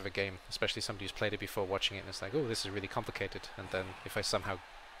make sense of a game, especially somebody who's played it before, watching it and it's like, oh, this is really complicated. And then if I somehow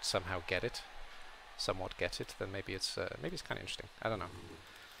get it, somewhat get it, then maybe it's kind of interesting. I don't know.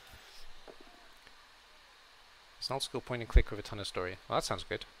 It's an old school point and click with a ton of story. Well, that sounds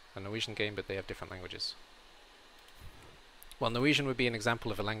good. A Norwegian game, but they have different languages. Well, Norwegian would be an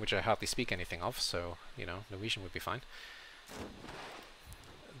example of a language I hardly speak anything of, so, you know, Norwegian would be fine.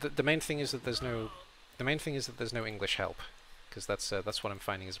 The main thing is that there's no English help, because that's what I'm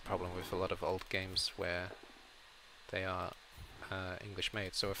finding is a problem with a lot of old games where they are English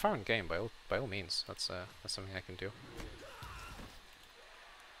made. So a foreign game, by all means, that's something I can do.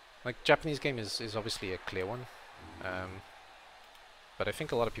 Like, Japanese game is obviously a clear one, but I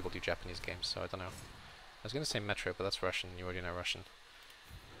think a lot of people do Japanese games, so I don't know. I was going to say Metro, but that's Russian. You already know Russian.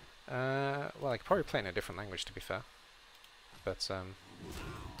 Well, I could probably play in a different language, to be fair. But,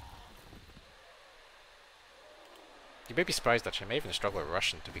 you may be surprised, actually. I may even struggle with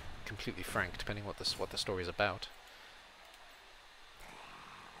Russian, to be completely frank, depending what the story is about.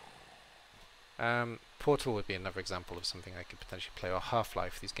 Portal would be another example of something I could potentially play, or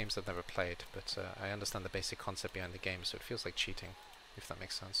Half-Life. These games I've never played, but I understand the basic concept behind the game, so it feels like cheating, if that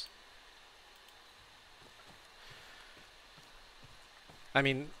makes sense. I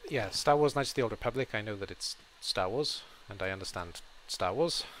mean, yeah, Star Wars Knights of the Old Republic, I know that it's Star Wars, and I understand Star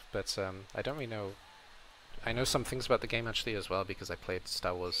Wars, but I don't really know... I know some things about the game, actually, as well, because I played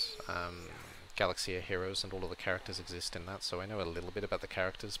Star Wars Galaxy of Heroes, and all of the characters exist in that, so I know a little bit about the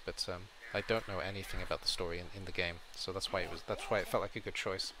characters, but I don't know anything about the story in the game, so that's why it felt like a good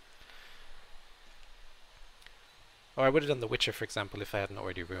choice. Or I would have done The Witcher, for example, if I hadn't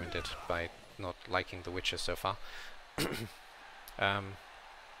already ruined it by not liking The Witcher so far.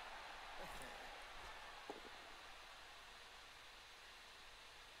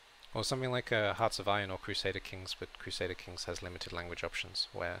 Or something like Hearts of Iron or Crusader Kings, but Crusader Kings has limited language options,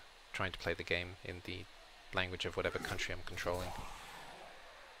 where trying to play the game in the language of whatever country I'm controlling.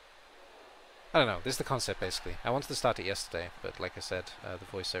 I don't know, this is the concept basically. I wanted to start it yesterday, but like I said, the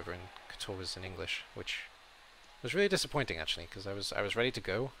voiceover in KOTOR was in English, which was really disappointing actually, because I was ready to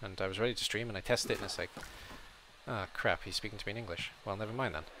go, and I was ready to stream, and I tested it, and it's like, ah, crap, he's speaking to me in English. Well, never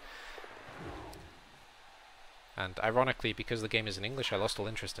mind then. And ironically, because the game is in English, I lost all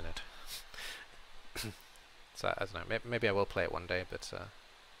interest in it. So, I don't know, maybe I will play it one day, but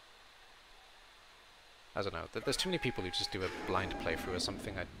I don't know. There's too many people who just do a blind playthrough or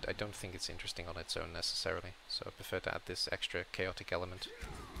something. I don't think it's interesting on its own necessarily, so I prefer to add this extra chaotic element.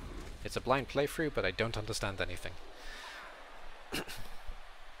 It's a blind playthrough, but I don't understand anything.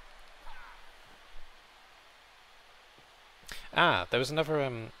 Ah, there was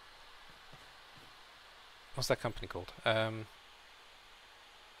another, what's that company called?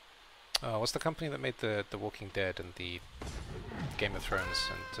 Oh, what's the company that made the Walking Dead and the Game of Thrones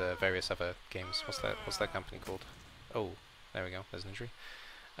and various other games? What's that company called? Oh, there we go. There's an injury.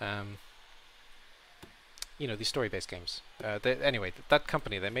 You know, these story-based games. Anyway, that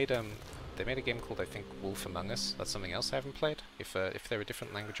company, they made a game called, I think, Wolf Among Us. That's something else I haven't played. If there are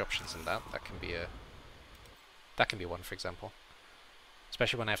different language options in that can be one, for example.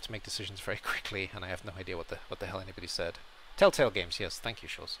 Especially when I have to make decisions very quickly and I have no idea what the hell anybody said. Telltale Games, yes, thank you,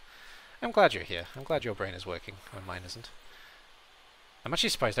 Shores. I'm glad you're here. I'm glad your brain is working when mine isn't. I'm actually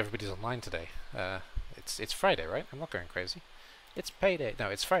surprised everybody's online today. It's Friday, right? I'm not going crazy. It's payday. No,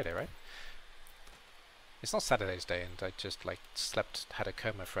 it's Friday, right? It's not Saturday's day, and I just like had a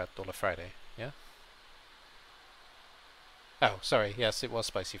coma throughout all of Friday. Yeah. Oh, sorry. Yes, it was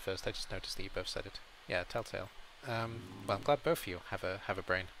Spicy first. I just noticed that you both said it. Yeah, Telltale. Well, I'm glad both of you have a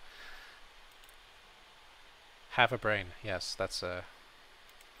brain. Have a brain. Yes, that's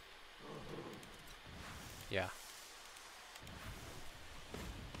yeah.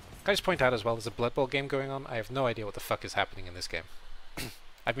 Can I just point out as well, there's a Blood Bowl game going on. I have no idea what the fuck is happening in this game.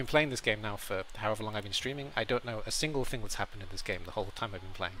 I've been playing this game now for however long I've been streaming. I don't know a single thing that's happened in this game the whole time I've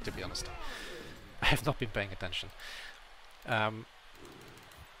been playing, to be honest. I have not been paying attention.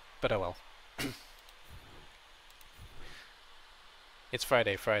 But oh well. It's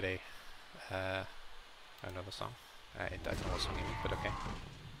Friday. I know the song. I don't know what song you mean, but okay.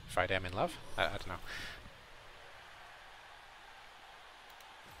 Friday I'm in Love? I don't know.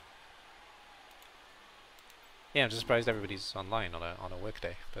 Yeah, I'm just surprised everybody's online on a work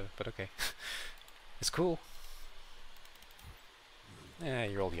day, but okay. It's cool. Yeah,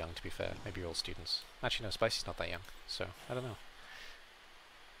 you're all young, to be fair. Maybe you're all students. Actually, no, Spicy's not that young, so I don't know.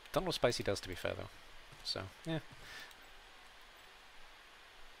 Don't know what Spicy does, to be fair, though. So, yeah.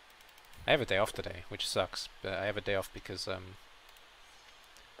 I have a day off today, which sucks, but I have a day off because,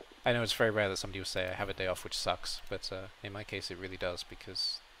 I know it's very rare that somebody will say I have a day off which sucks, but in my case it really does,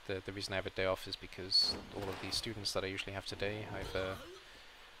 because the reason I have a day off is because all of the students that I usually have today,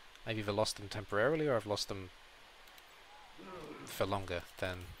 I've either lost them temporarily or I've lost them for longer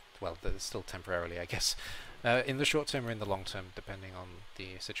than, well, still temporarily, I guess. In the short term or in the long term, depending on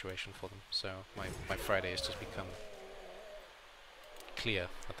the situation for them. So my Friday has just become clear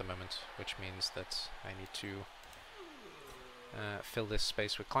at the moment, which means that I need to fill this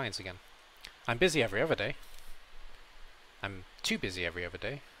space with clients again. I'm busy every other day. I'm too busy every other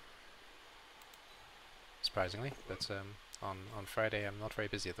day, surprisingly, but on Friday I'm not very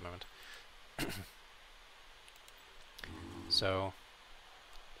busy at the moment. So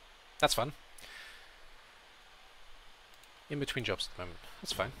that's fun. In between jobs at the moment.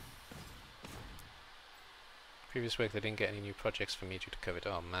 That's fine. Previous week they didn't get any new projects for me due to COVID.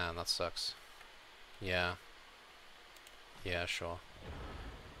 Oh man, that sucks. Yeah. Yeah, sure.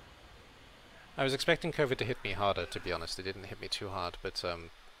 I was expecting COVID to hit me harder, to be honest. It didn't hit me too hard, but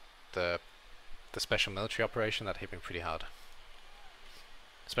the special military operation, that hit me pretty hard.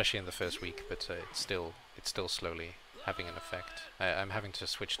 Especially in the first week, but it's still slowly having an effect. I'm having to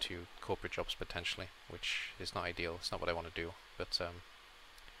switch to corporate jobs potentially, which is not ideal. It's not what I want to do, but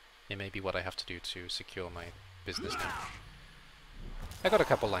it may be what I have to do to secure my business now. I got a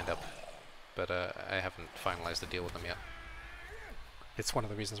couple lined up, but I haven't finalized the deal with them yet. It's one of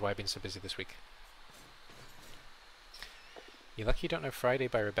the reasons why I've been so busy this week. You're lucky you don't know Friday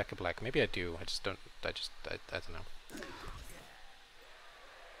by Rebecca Black. Maybe I do. I don't know.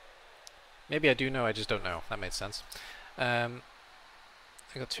 Maybe I do know, I just don't know. That made sense. I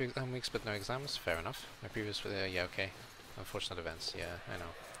got 2 exam weeks but no exams. Fair enough. My previous... yeah, okay. Unfortunate events. Yeah, I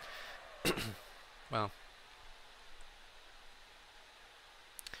know. Well...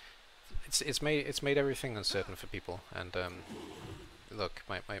 It's made everything uncertain for people, and look,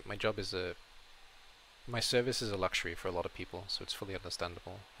 my job is my service is a luxury for a lot of people, so it's fully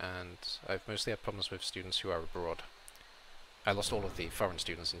understandable, and I've mostly had problems with students who are abroad. I lost all of the foreign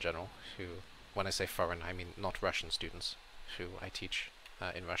students in general, who, when I say foreign, I mean not Russian students, who I teach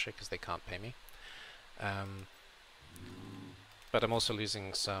in Russia because they can't pay me. But I'm also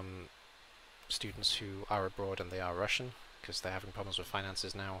losing some students who are abroad and they are Russian, because they're having problems with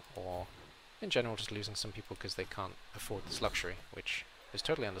finances now, or in general just losing some people because they can't afford this luxury, which is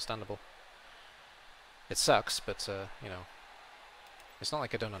totally understandable. It sucks, but you know, it's not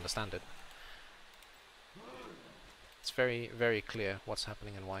like I don't understand it. It's very, very clear what's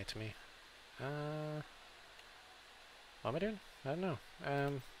happening and why to me. What am I doing? I don't know.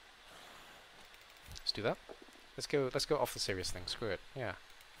 Let's do that. Let's go off the serious thing. Screw it. Yeah.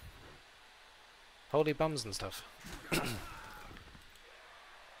 Holy bums and stuff.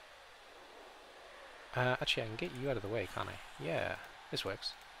 Actually, I can get you out of the way, can't I? Yeah, this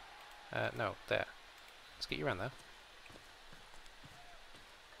works. No, there. Let's get you around there.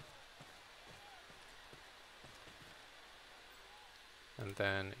 And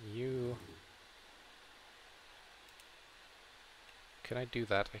then you... Can I do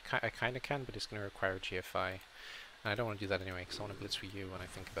that? I kind of can, but it's going to require a GFI. And I don't want to do that anyway, because I want to blitz for you when I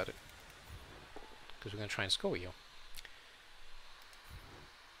think about it. Because we're going to try and score you.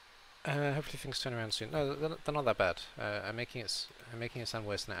 Hopefully things turn around soon. No, they're not that bad. I'm making it sound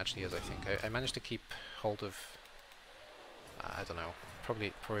worse than it actually is. I think I managed to keep hold of, I don't know,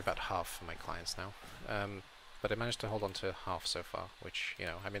 probably about half of my clients now. But I managed to hold on to half so far, which, you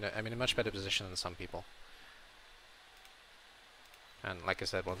know, I'm in a much better position than some people. And like I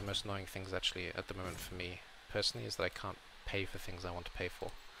said, one of the most annoying things actually at the moment for me personally is that I can't pay for things I want to pay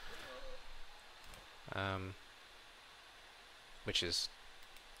for. Which is,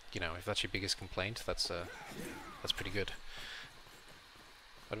 you know, if that's your biggest complaint, that's pretty good.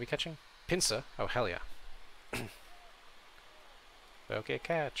 What are we catching? Pincer? Oh, hell yeah. Okay,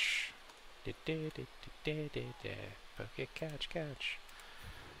 catch. Okay, catch.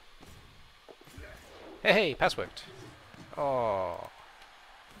 Hey, pass worked. Oh.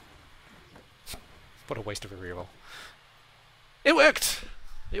 What a waste of a reroll. It worked!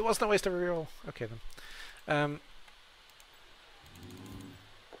 It wasn't a waste of a reroll. Okay then. And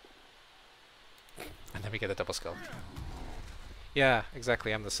then we get a double skull. Yeah,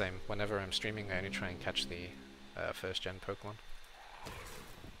 exactly, I'm the same. Whenever I'm streaming, I only try and catch the first gen Pokemon.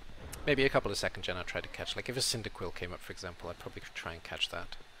 Maybe a couple of second gen I'll try to catch. Like if a Cyndaquil came up, for example, I'd probably try and catch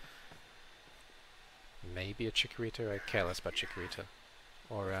that. Maybe a Chikorita, I care less about Chikorita.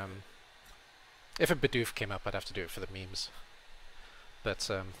 Or, if a Bidoof came up, I'd have to do it for the memes. But,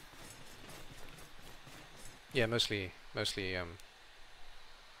 yeah, mostly,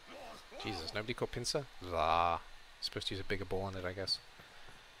 Jesus, nobody caught Pinsir? Ah, supposed to use a bigger ball on it, I guess.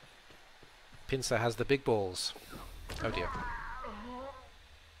 Pinsir has the big balls. Oh dear.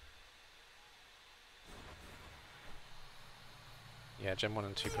 Yeah, Gen 1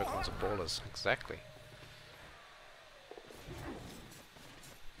 and 2 Pokemons are ballers, exactly.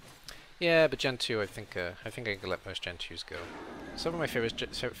 Yeah, but Gen 2, I think I can let most Gen 2s go. Some of my favorite Gen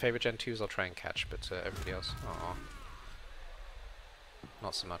 2s I'll try and catch, but everybody else, aww.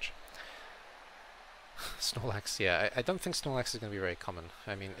 not so much. Snorlax, yeah, I don't think Snorlax is going to be very common.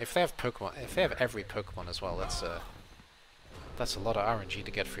 I mean, if they have Pokemon, if they have every Pokemon as well, that's a lot of RNG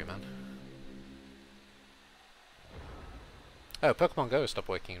to get through, man. Oh, Pokemon Go stopped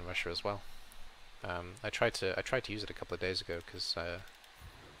working in Russia as well. I tried to use it a couple of days ago because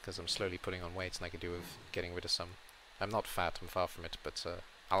I'm slowly putting on weight and I could do with getting rid of some. I'm not fat, I'm far from it, but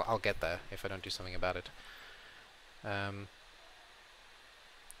I'll get there if I don't do something about it. I'm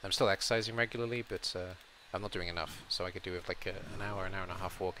still exercising regularly, but I'm not doing enough. So I could do with like an hour and a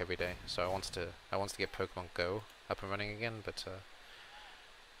half walk every day. So I want to get Pokemon Go up and running again, but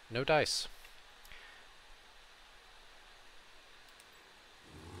no dice.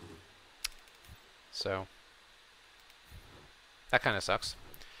 So that kind of sucks.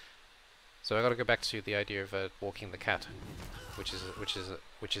 So I got to go back to the idea of walking the cat, which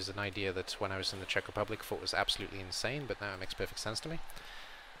is an idea that when I was in the Czech Republic thought was absolutely insane, but now it makes perfect sense to me.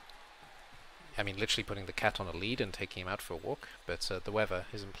 I mean, literally putting the cat on a lead and taking him out for a walk, but the weather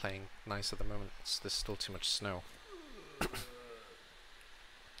isn't playing nice at the moment. There's still too much snow.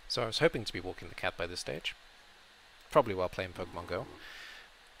 So I was hoping to be walking the cat by this stage, probably while playing Pokemon Go,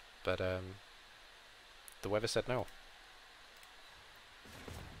 but the weather said no.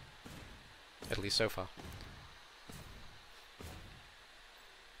 At least so far.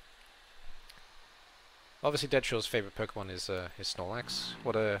 Obviously, Deadshaw's favorite Pokemon is Snorlax.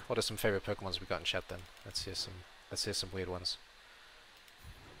 What are some favorite Pokemons we got in chat then? Let's hear some weird ones.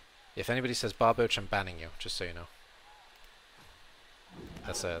 If anybody says Barboach, I'm banning you. Just so you know.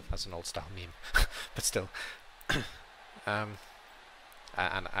 That's an old style meme, but still. And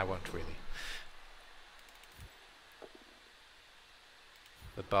I won't really.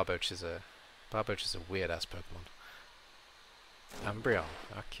 But Barboach is a weird ass Pokemon. Umbreon,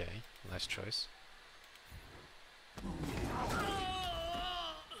 okay, nice choice.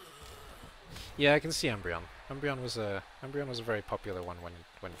 Yeah, I can see Umbreon. Umbreon was a very popular one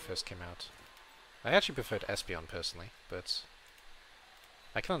when it first came out. I actually preferred Espeon personally, but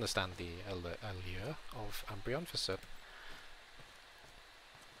I can understand the allure of Umbreon for certain.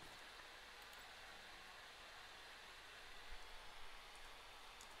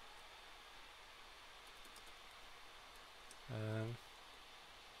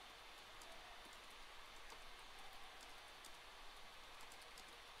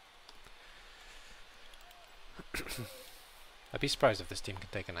 I'd be surprised if this team can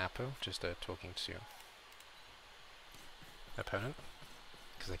take an Apo, just talking to opponent,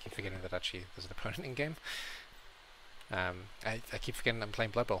 because I keep forgetting that actually there's an opponent in game. I keep forgetting I'm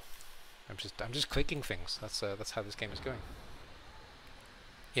playing Blood Bowl. I'm just clicking things. That's how this game is going.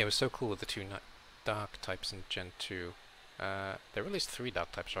 Yeah, it was so cool with the two dark types in Gen 2. They released 3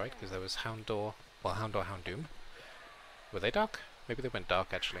 dark types, right? Because there was Houndour, Houndoom. Were they dark? Maybe they went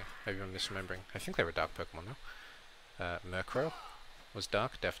dark actually. Maybe I'm misremembering. I think they were dark Pokemon though. Murkrow was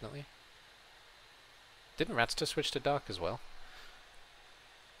dark, definitely. Didn't Ratster switch to dark as well?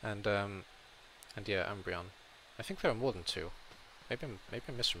 And yeah, Umbreon. I think there are more than 2. Maybe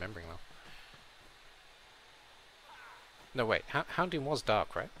I'm misremembering though. No wait, Houndoom was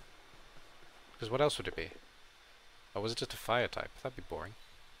dark, right? Because what else would it be? Or was it just a fire type? That'd be boring.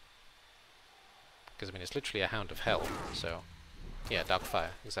 Because I mean, it's literally a Hound of Hell, so yeah, dark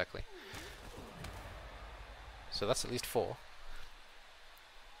fire, exactly. So that's at least 4.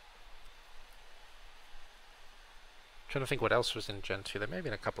 Trying to think what else was in Gen 2. There may have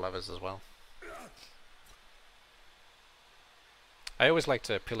been a couple others as well. I always liked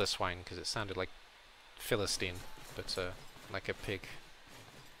Piloswine because it sounded like Philistine, but like a pig.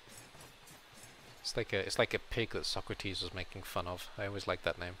 It's like a pig that Socrates was making fun of. I always liked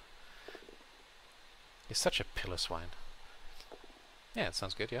that name. It's such a Piloswine. Yeah, it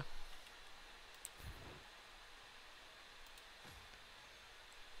sounds good. Yeah.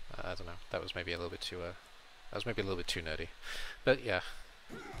 I don't know. That was maybe a little bit too. That was maybe a little bit too nerdy, but yeah.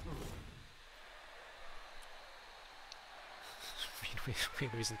 We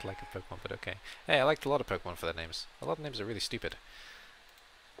reason to like a Pokemon, but okay. Hey, I liked a lot of Pokemon for their names. A lot of names are really stupid.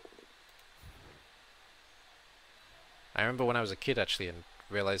 I remember when I was a kid actually, and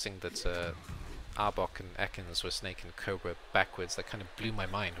realizing that Arbok and Ekans were Snake and Cobra backwards. That kind of blew my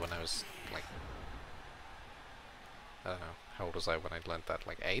mind when I was like, I don't know, how old was I when I learned that?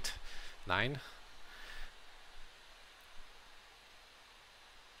 Like 8? 9?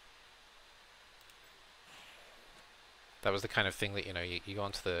 That was the kind of thing that, you know, you go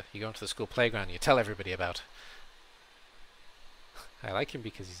onto the school playground and you tell everybody about. I like him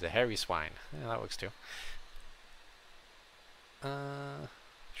because he's a hairy swine. Yeah, that works too.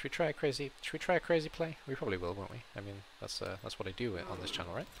 Should we try a crazy? Should we try a crazy play? We probably will, won't we? I mean, that's what I do on this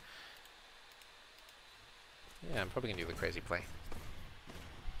channel, right? Yeah, I'm probably gonna do the crazy play.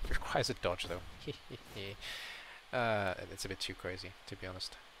 It requires a dodge, though. It's a bit too crazy, to be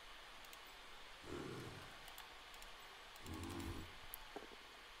honest.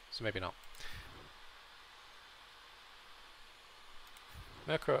 So maybe not.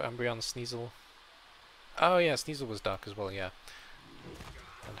 Mercro, Umbreon, Sneasel. Oh yeah, Sneasel was dark as well, yeah.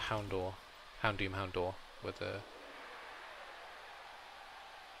 And Houndour. Houndoom, Houndour with the...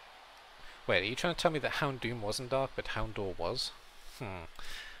 Wait, are you trying to tell me that Houndoom wasn't dark, but Houndour was? I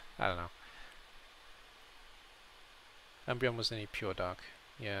don't know. Umbreon wasn't any pure dark.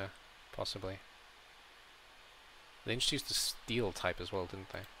 Yeah, possibly. They introduced the Steel type as well,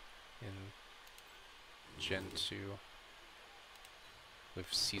 didn't they? In Gen 2.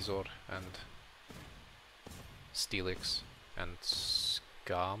 With Scizor and Steelix and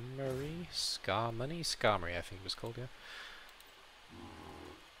Skarmory? Skarmory, I think it was called, yeah.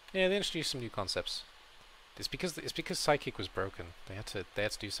 Yeah, they introduced some new concepts. It's because Psychic was broken. They had to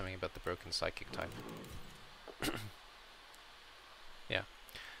do something about the broken Psychic type. Yeah.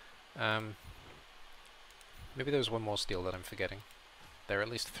 Maybe there was one more Steel that I'm forgetting. There are at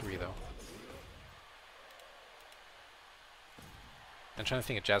least 3 though. I'm trying to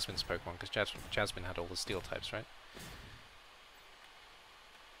think of Jasmine's Pokemon, because Jasmine had all the Steel types, right?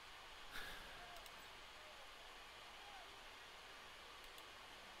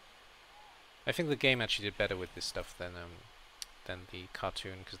 I think the game actually did better with this stuff than the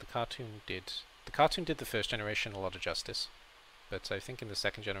cartoon, because the cartoon did the first generation a lot of justice, but I think in the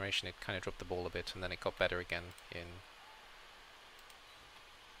second generation it kind of dropped the ball a bit, and then it got better again in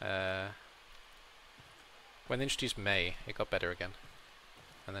when they introduced May, it got better again,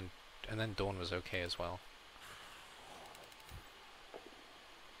 and then Dawn was okay as well.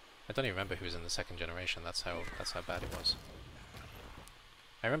 I don't even remember who was in the second generation. That's how bad it was.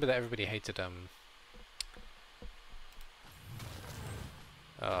 I remember that everybody hated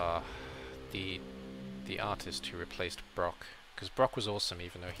the artist who replaced Brock, because Brock was awesome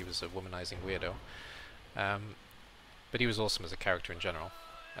even though he was a womanizing weirdo, but he was awesome as a character in general,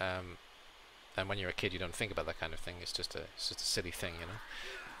 and when you're a kid you don't think about that kind of thing. It's just a silly thing, you know.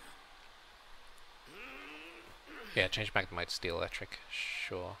 Yeah, change back to Might Steel Electric,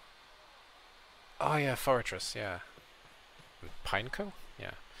 sure. Oh yeah, Fortress, yeah. And Pineco?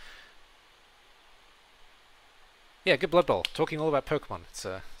 Yeah. Yeah, good Blood Bowl. Talking all about Pokemon. It's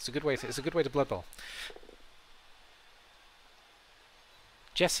a good way to Blood Bowl.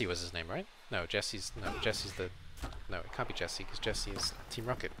 Jesse was his name, right? No, Jesse's the... No, it can't be Jesse, because Jesse is Team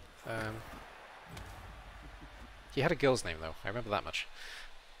Rocket. He had a girl's name, though. I remember that much.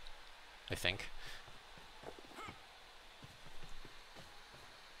 I think.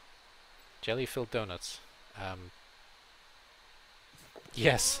 Jelly-filled donuts.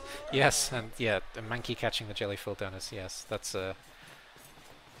 Yes, yes, and yeah, a Mankey catching the jelly-filled donuts. Yes, that's oh,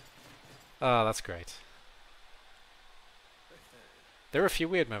 that's great. There are a few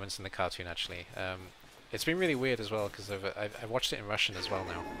weird moments in the cartoon, actually. It's been really weird as well because I've watched it in Russian as well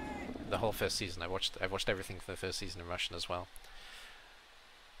now. The whole first season, I've watched everything for the first season in Russian as well.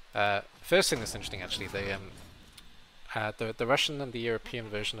 First thing that's interesting, actually, the Russian and the European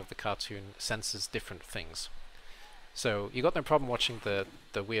version of the cartoon censors different things. So you got no problem watching the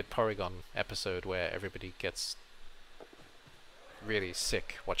weird Porygon episode where everybody gets really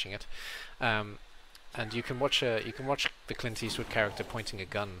sick watching it, and you can watch the Clint Eastwood character pointing a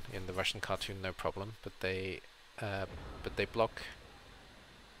gun in the Russian cartoon, no problem. But they block.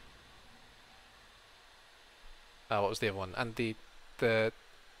 What was the other one? And the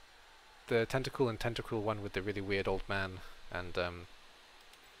Tentacool and Tentacruel one with the really weird old man, and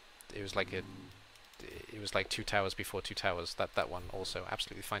it was like Two Towers Before Two Towers. That one also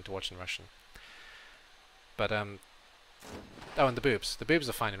absolutely fine to watch in Russian. But oh, and the boobs. The boobs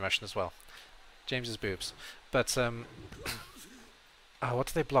are fine in Russian as well. James's boobs. But oh, what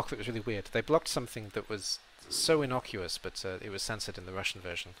did they block that was really weird? They blocked something that was so innocuous, but it was censored in the Russian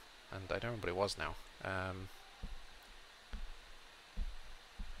version, and I don't remember what it was now.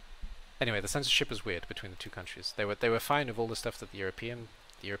 Anyway, the censorship was weird between the two countries. They were fine with all the stuff that the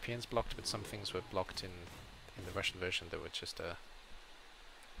Europeans blocked, but some things were blocked in the Russian version that were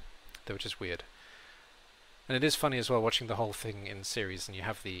just weird. And it is funny as well watching the whole thing in series, and you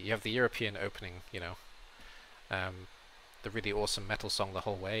have the European opening, you know, the really awesome metal song the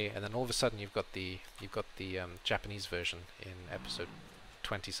whole way, and then all of a sudden you've got the Japanese version in episode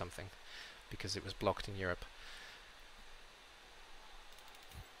 20 something, because it was blocked in Europe.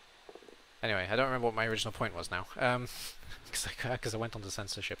 Anyway, I don't remember what my original point was now. Because I went on to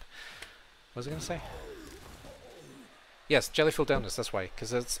censorship. What was I going to say? Yes, jellyfill donuts. That's why.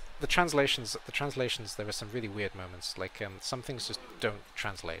 Because the translations. There are some really weird moments. Like some things just don't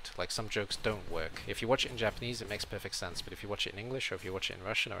translate. Like some jokes don't work. If you watch it in Japanese, it makes perfect sense. But if you watch it in English, or if you watch it in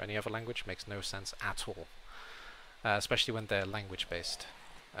Russian or any other language, it makes no sense at all. Especially when they're language-based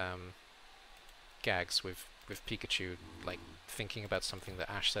gags with Pikachu, like thinking about something that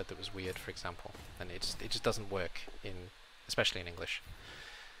Ash said that was weird, for example, and it just doesn't work especially in English.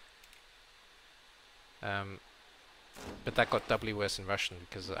 But that got doubly worse in Russian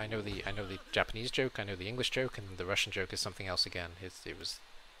because I know the Japanese joke, I know the English joke, and the Russian joke is something else again. It was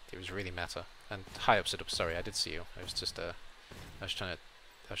really meta. And hi, Upsit Up. Sorry, I did see you. I was just I was trying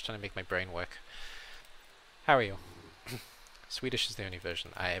to make my brain work. How are you? Swedish is the only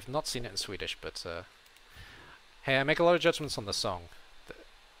version. I have not seen it in Swedish, but hey, I make a lot of judgments on the song.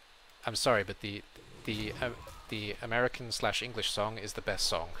 I'm sorry, but the American/English song is the best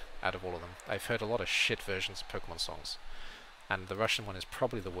song out of all of them. I've heard a lot of shit versions of Pokemon songs, and the Russian one is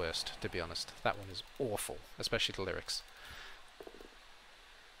probably the worst, to be honest. That one is awful, especially the lyrics.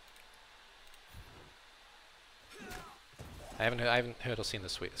 I haven't heard or seen the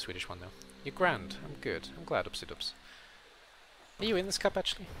Swedish one though. You're grand. I'm good. I'm glad, Upsy Ups. Are you in this cup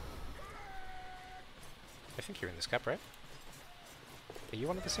actually? I think you're in this cup, right? Are you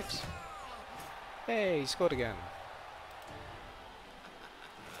one of the 6? Hey, he scored again.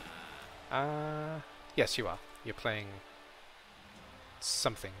 Yes, you are. You're playing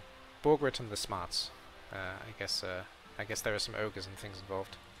something. Borgrit and the Smarts. I guess there are some ogres and things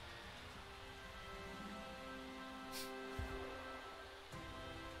involved.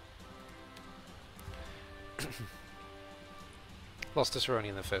 Lost to Cerrone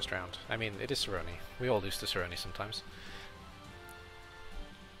in the first round. I mean, it is Cerrone. We all lose to Cerrone sometimes.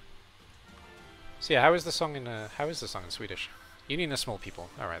 So yeah, how is the song in Swedish? Union of Small People.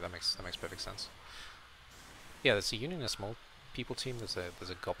 All right, that makes perfect sense. Yeah, there's a Union of Small People team. There's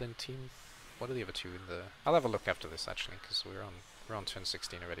a Goblin team. What are the other two in the? I'll have a look after this actually, because we're on turn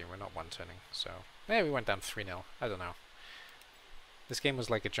 16 already. We're not one turning, so yeah, we went down 3-0. I don't know. This game was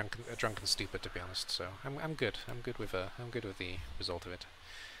like a drunken stupid, to be honest. So I'm good. I'm good with the result of it.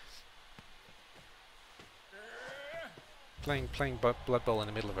 Playing Blood Bowl in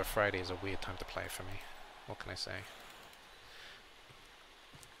the middle of a Friday is a weird time to play for me. What can I say?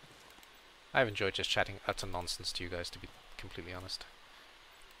 I've enjoyed just chatting utter nonsense to you guys, to be completely honest.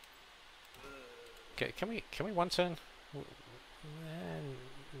 Okay, can we one turn?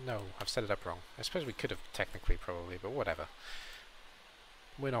 No, I've set it up wrong. I suppose we could have technically, probably, but whatever.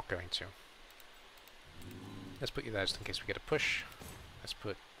 We're not going to. Let's put you there just in case we get a push. Let's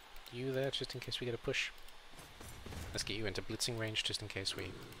put you there just in case we get a push. Let's get you into blitzing range just in case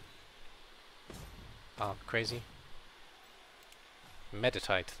we are crazy.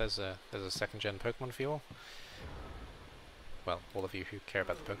 Meditite, there's a second gen Pokemon for you all. Well, all of you who care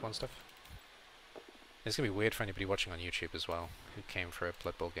about the Pokemon stuff. It's gonna be weird for anybody watching on YouTube as well, who came for a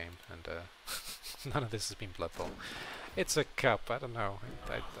Blood Bowl game, and none of this has been Blood Bowl. It's a cup, I don't know.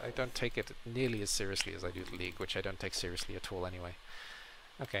 I don't take it nearly as seriously as I do the League, which I don't take seriously at all anyway.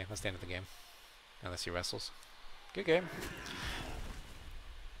 Okay, that's the end of the game. Unless he wrestles. Good game.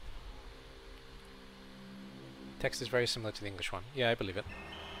 Text is very similar to the English one. Yeah, I believe it.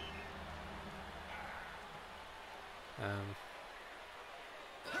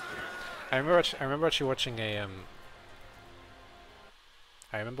 I remember actually watching a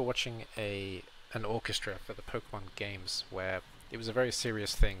I remember watching an orchestra for the Pokemon games where it was a very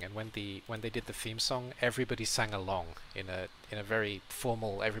serious thing, and when they did the theme song, everybody sang along in a very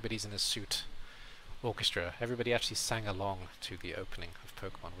formal, everybody's in a suit orchestra. Everybody actually sang along to the opening of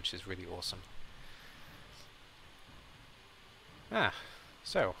Pokemon, which is really awesome.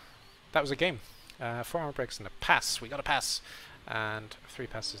 So that was a game. 4 hour breaks and a pass. We got a pass. And 3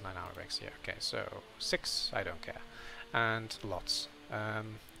 passes, 9 hour breaks. Yeah, okay, so 6, I don't care. And lots.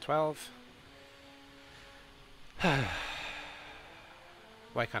 12.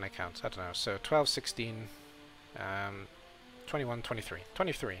 Why can't I count? I don't know. So 12, 16, 21, 23.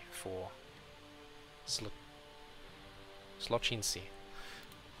 23 for Slochinsi.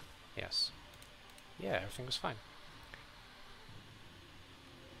 Yes. Yeah, everything was fine.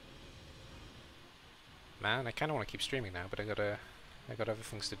 Man, I kind of want to keep streaming now, but I got other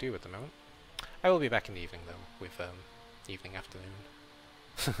things to do at the moment. I will be back in the evening though, with evening, afternoon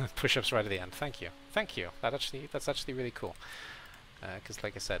push-ups right at the end. Thank you, thank you. That's actually really cool. Because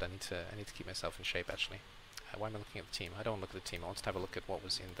like I said, I need to keep myself in shape actually. Why am I looking at the team? I don't want to look at the team. I want to have a look at what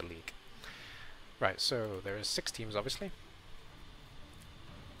was in the league. Right. So there are 6 teams, obviously.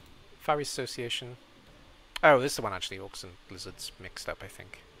 Far East Association. Oh, this is the one actually. Orcs and lizards mixed up, I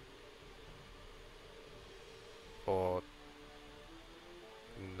think. Or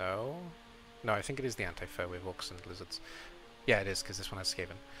no? No, I think it is the anti-foe with orcs and lizards. Yeah, it is, because this one has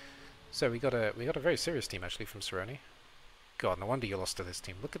Skaven. So we got a very serious team actually from Cerrone. God, no wonder you lost to this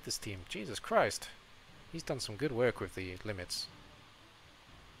team. Look at this team. Jesus Christ. He's done some good work with the limits.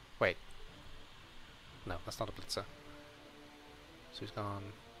 Wait. No, that's not a blitzer. So he's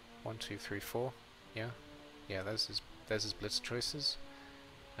gone 1, 2, 3, 4. Yeah. Yeah, there's his blitz choices.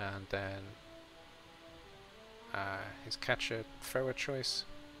 And then his catcher thrower choice.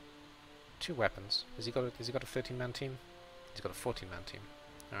 2 weapons. Has he got a 13-man team? He's got a 14-man team.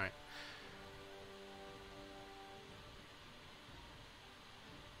 Alright.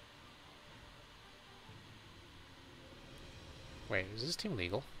 Wait, is this team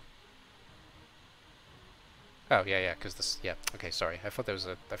legal? Oh yeah, because this. Yeah, okay, sorry. I thought there was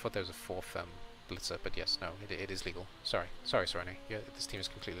a 4th blitzer, but yes, no, it is legal. Sorry, Cerrone. Yeah, this team is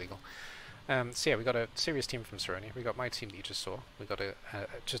completely legal. So yeah, we got a serious team from Cerrone. We got my team that you just saw. We got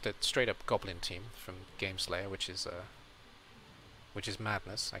just a straight up goblin team from Game Slayer, which is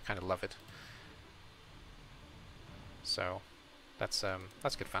madness. I kind of love it. So that's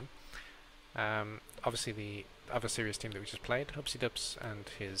good fun. Obviously the other serious team that we just played, Hupsy Dups and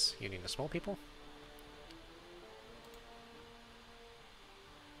his Union of Small People.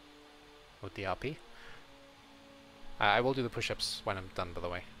 With the RP. I will do the push-ups when I'm done, by the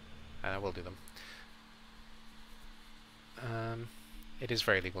way. I will do them. It is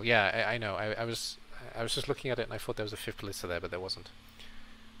very legal. Yeah, I know. I was just looking at it and I thought there was a 5th blitzer there, but there wasn't.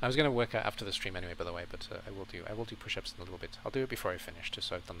 I was going to work out after the stream anyway, by the way, but I will do push-ups in a little bit. I'll do it before I finish, just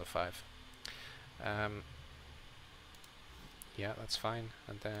so I've done the 5. Yeah, that's fine.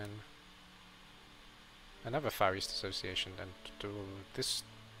 And then another Far East Association, and this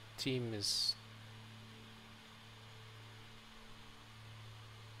team is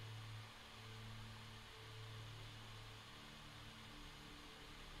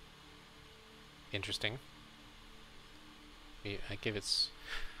interesting.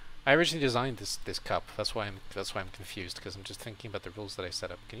 I originally designed this cup. That's why I'm confused, because I'm just thinking about the rules that I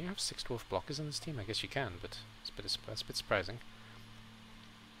set up. Can you have 6 dwarf blockers in this team? I guess you can, but that's a bit surprising.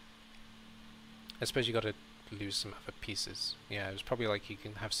 I suppose you got to lose some other pieces. Yeah, it was probably like you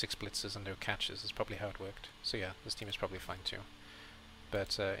can have 6 blitzers and no catches. That's probably how it worked. So yeah, this team is probably fine too.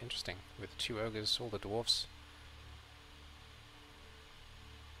 But interesting, with 2 ogres, all the dwarfs.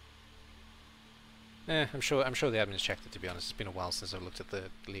 I'm sure the admins checked it, to be honest. It's been a while since I've looked at the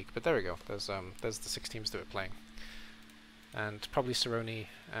league, but there we go. There's the 6 teams that we're playing, and probably Cerrone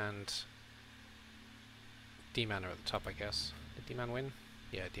and D-Man are at the top, I guess. Did D-Man win?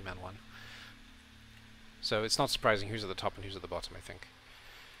 Yeah, D-Man won. So it's not surprising who's at the top and who's at the bottom, I think.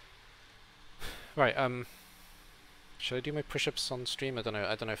 Right. Should I do my push-ups on stream? I don't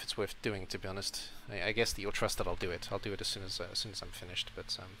know if it's worth doing, to be honest. I guess that you'll trust that I'll do it. I'll do it as soon as I'm finished.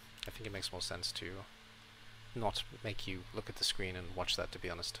 But I think it makes more sense to not make you look at the screen and watch that, to be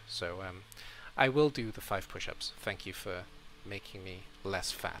honest. So I will do the 5 push-ups. Thank you for making me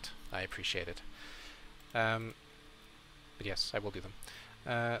less fat. I appreciate it. But yes, I will do them.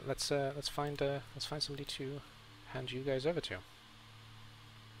 Let's find somebody to hand you guys over to.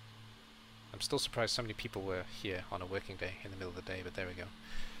 I'm still surprised so many people were here on a working day in the middle of the day, but there we go.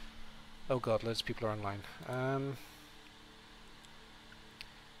 Oh god, loads of people are online.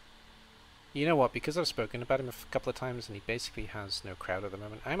 You know what, because I've spoken about him a couple of times and he basically has no crowd at the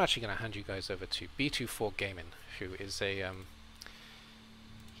moment, I'm actually going to hand you guys over to B24 Gaming, who is a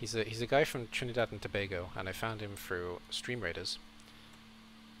he's a guy from Trinidad and Tobago, and I found him through Stream Raiders.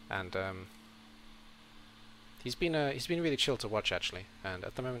 And he's been really chill to watch, actually, and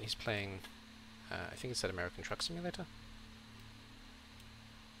at the moment he's playing I think it's that American Truck Simulator.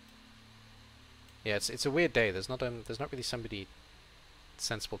 Yeah, it's a weird day. There's not really somebody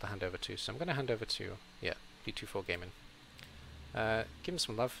sensible to hand over to, so I'm going to hand over to B24 Gaming. Give him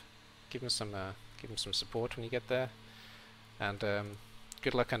some love, give him some support when you get there, and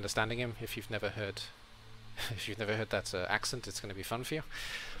good luck understanding him. If you've never heard that accent, it's going to be fun for you.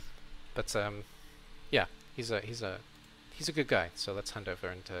 But yeah, he's a good guy. So let's hand over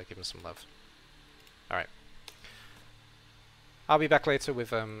and give him some love. All right. I'll be back later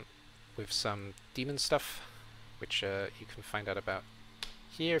with some demon stuff, which you can find out about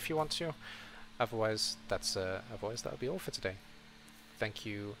here if you want to. Otherwise, that'll be all for today. Thank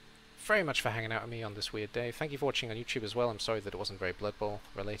you very much for hanging out with me on this weird day. Thank you for watching on YouTube as well. I'm sorry that it wasn't very Blood Bowl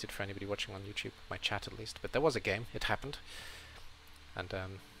related for anybody watching on YouTube, my chat at least, but there was a game. It happened. And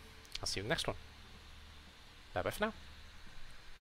I'll see you in the next one. Bye bye for now.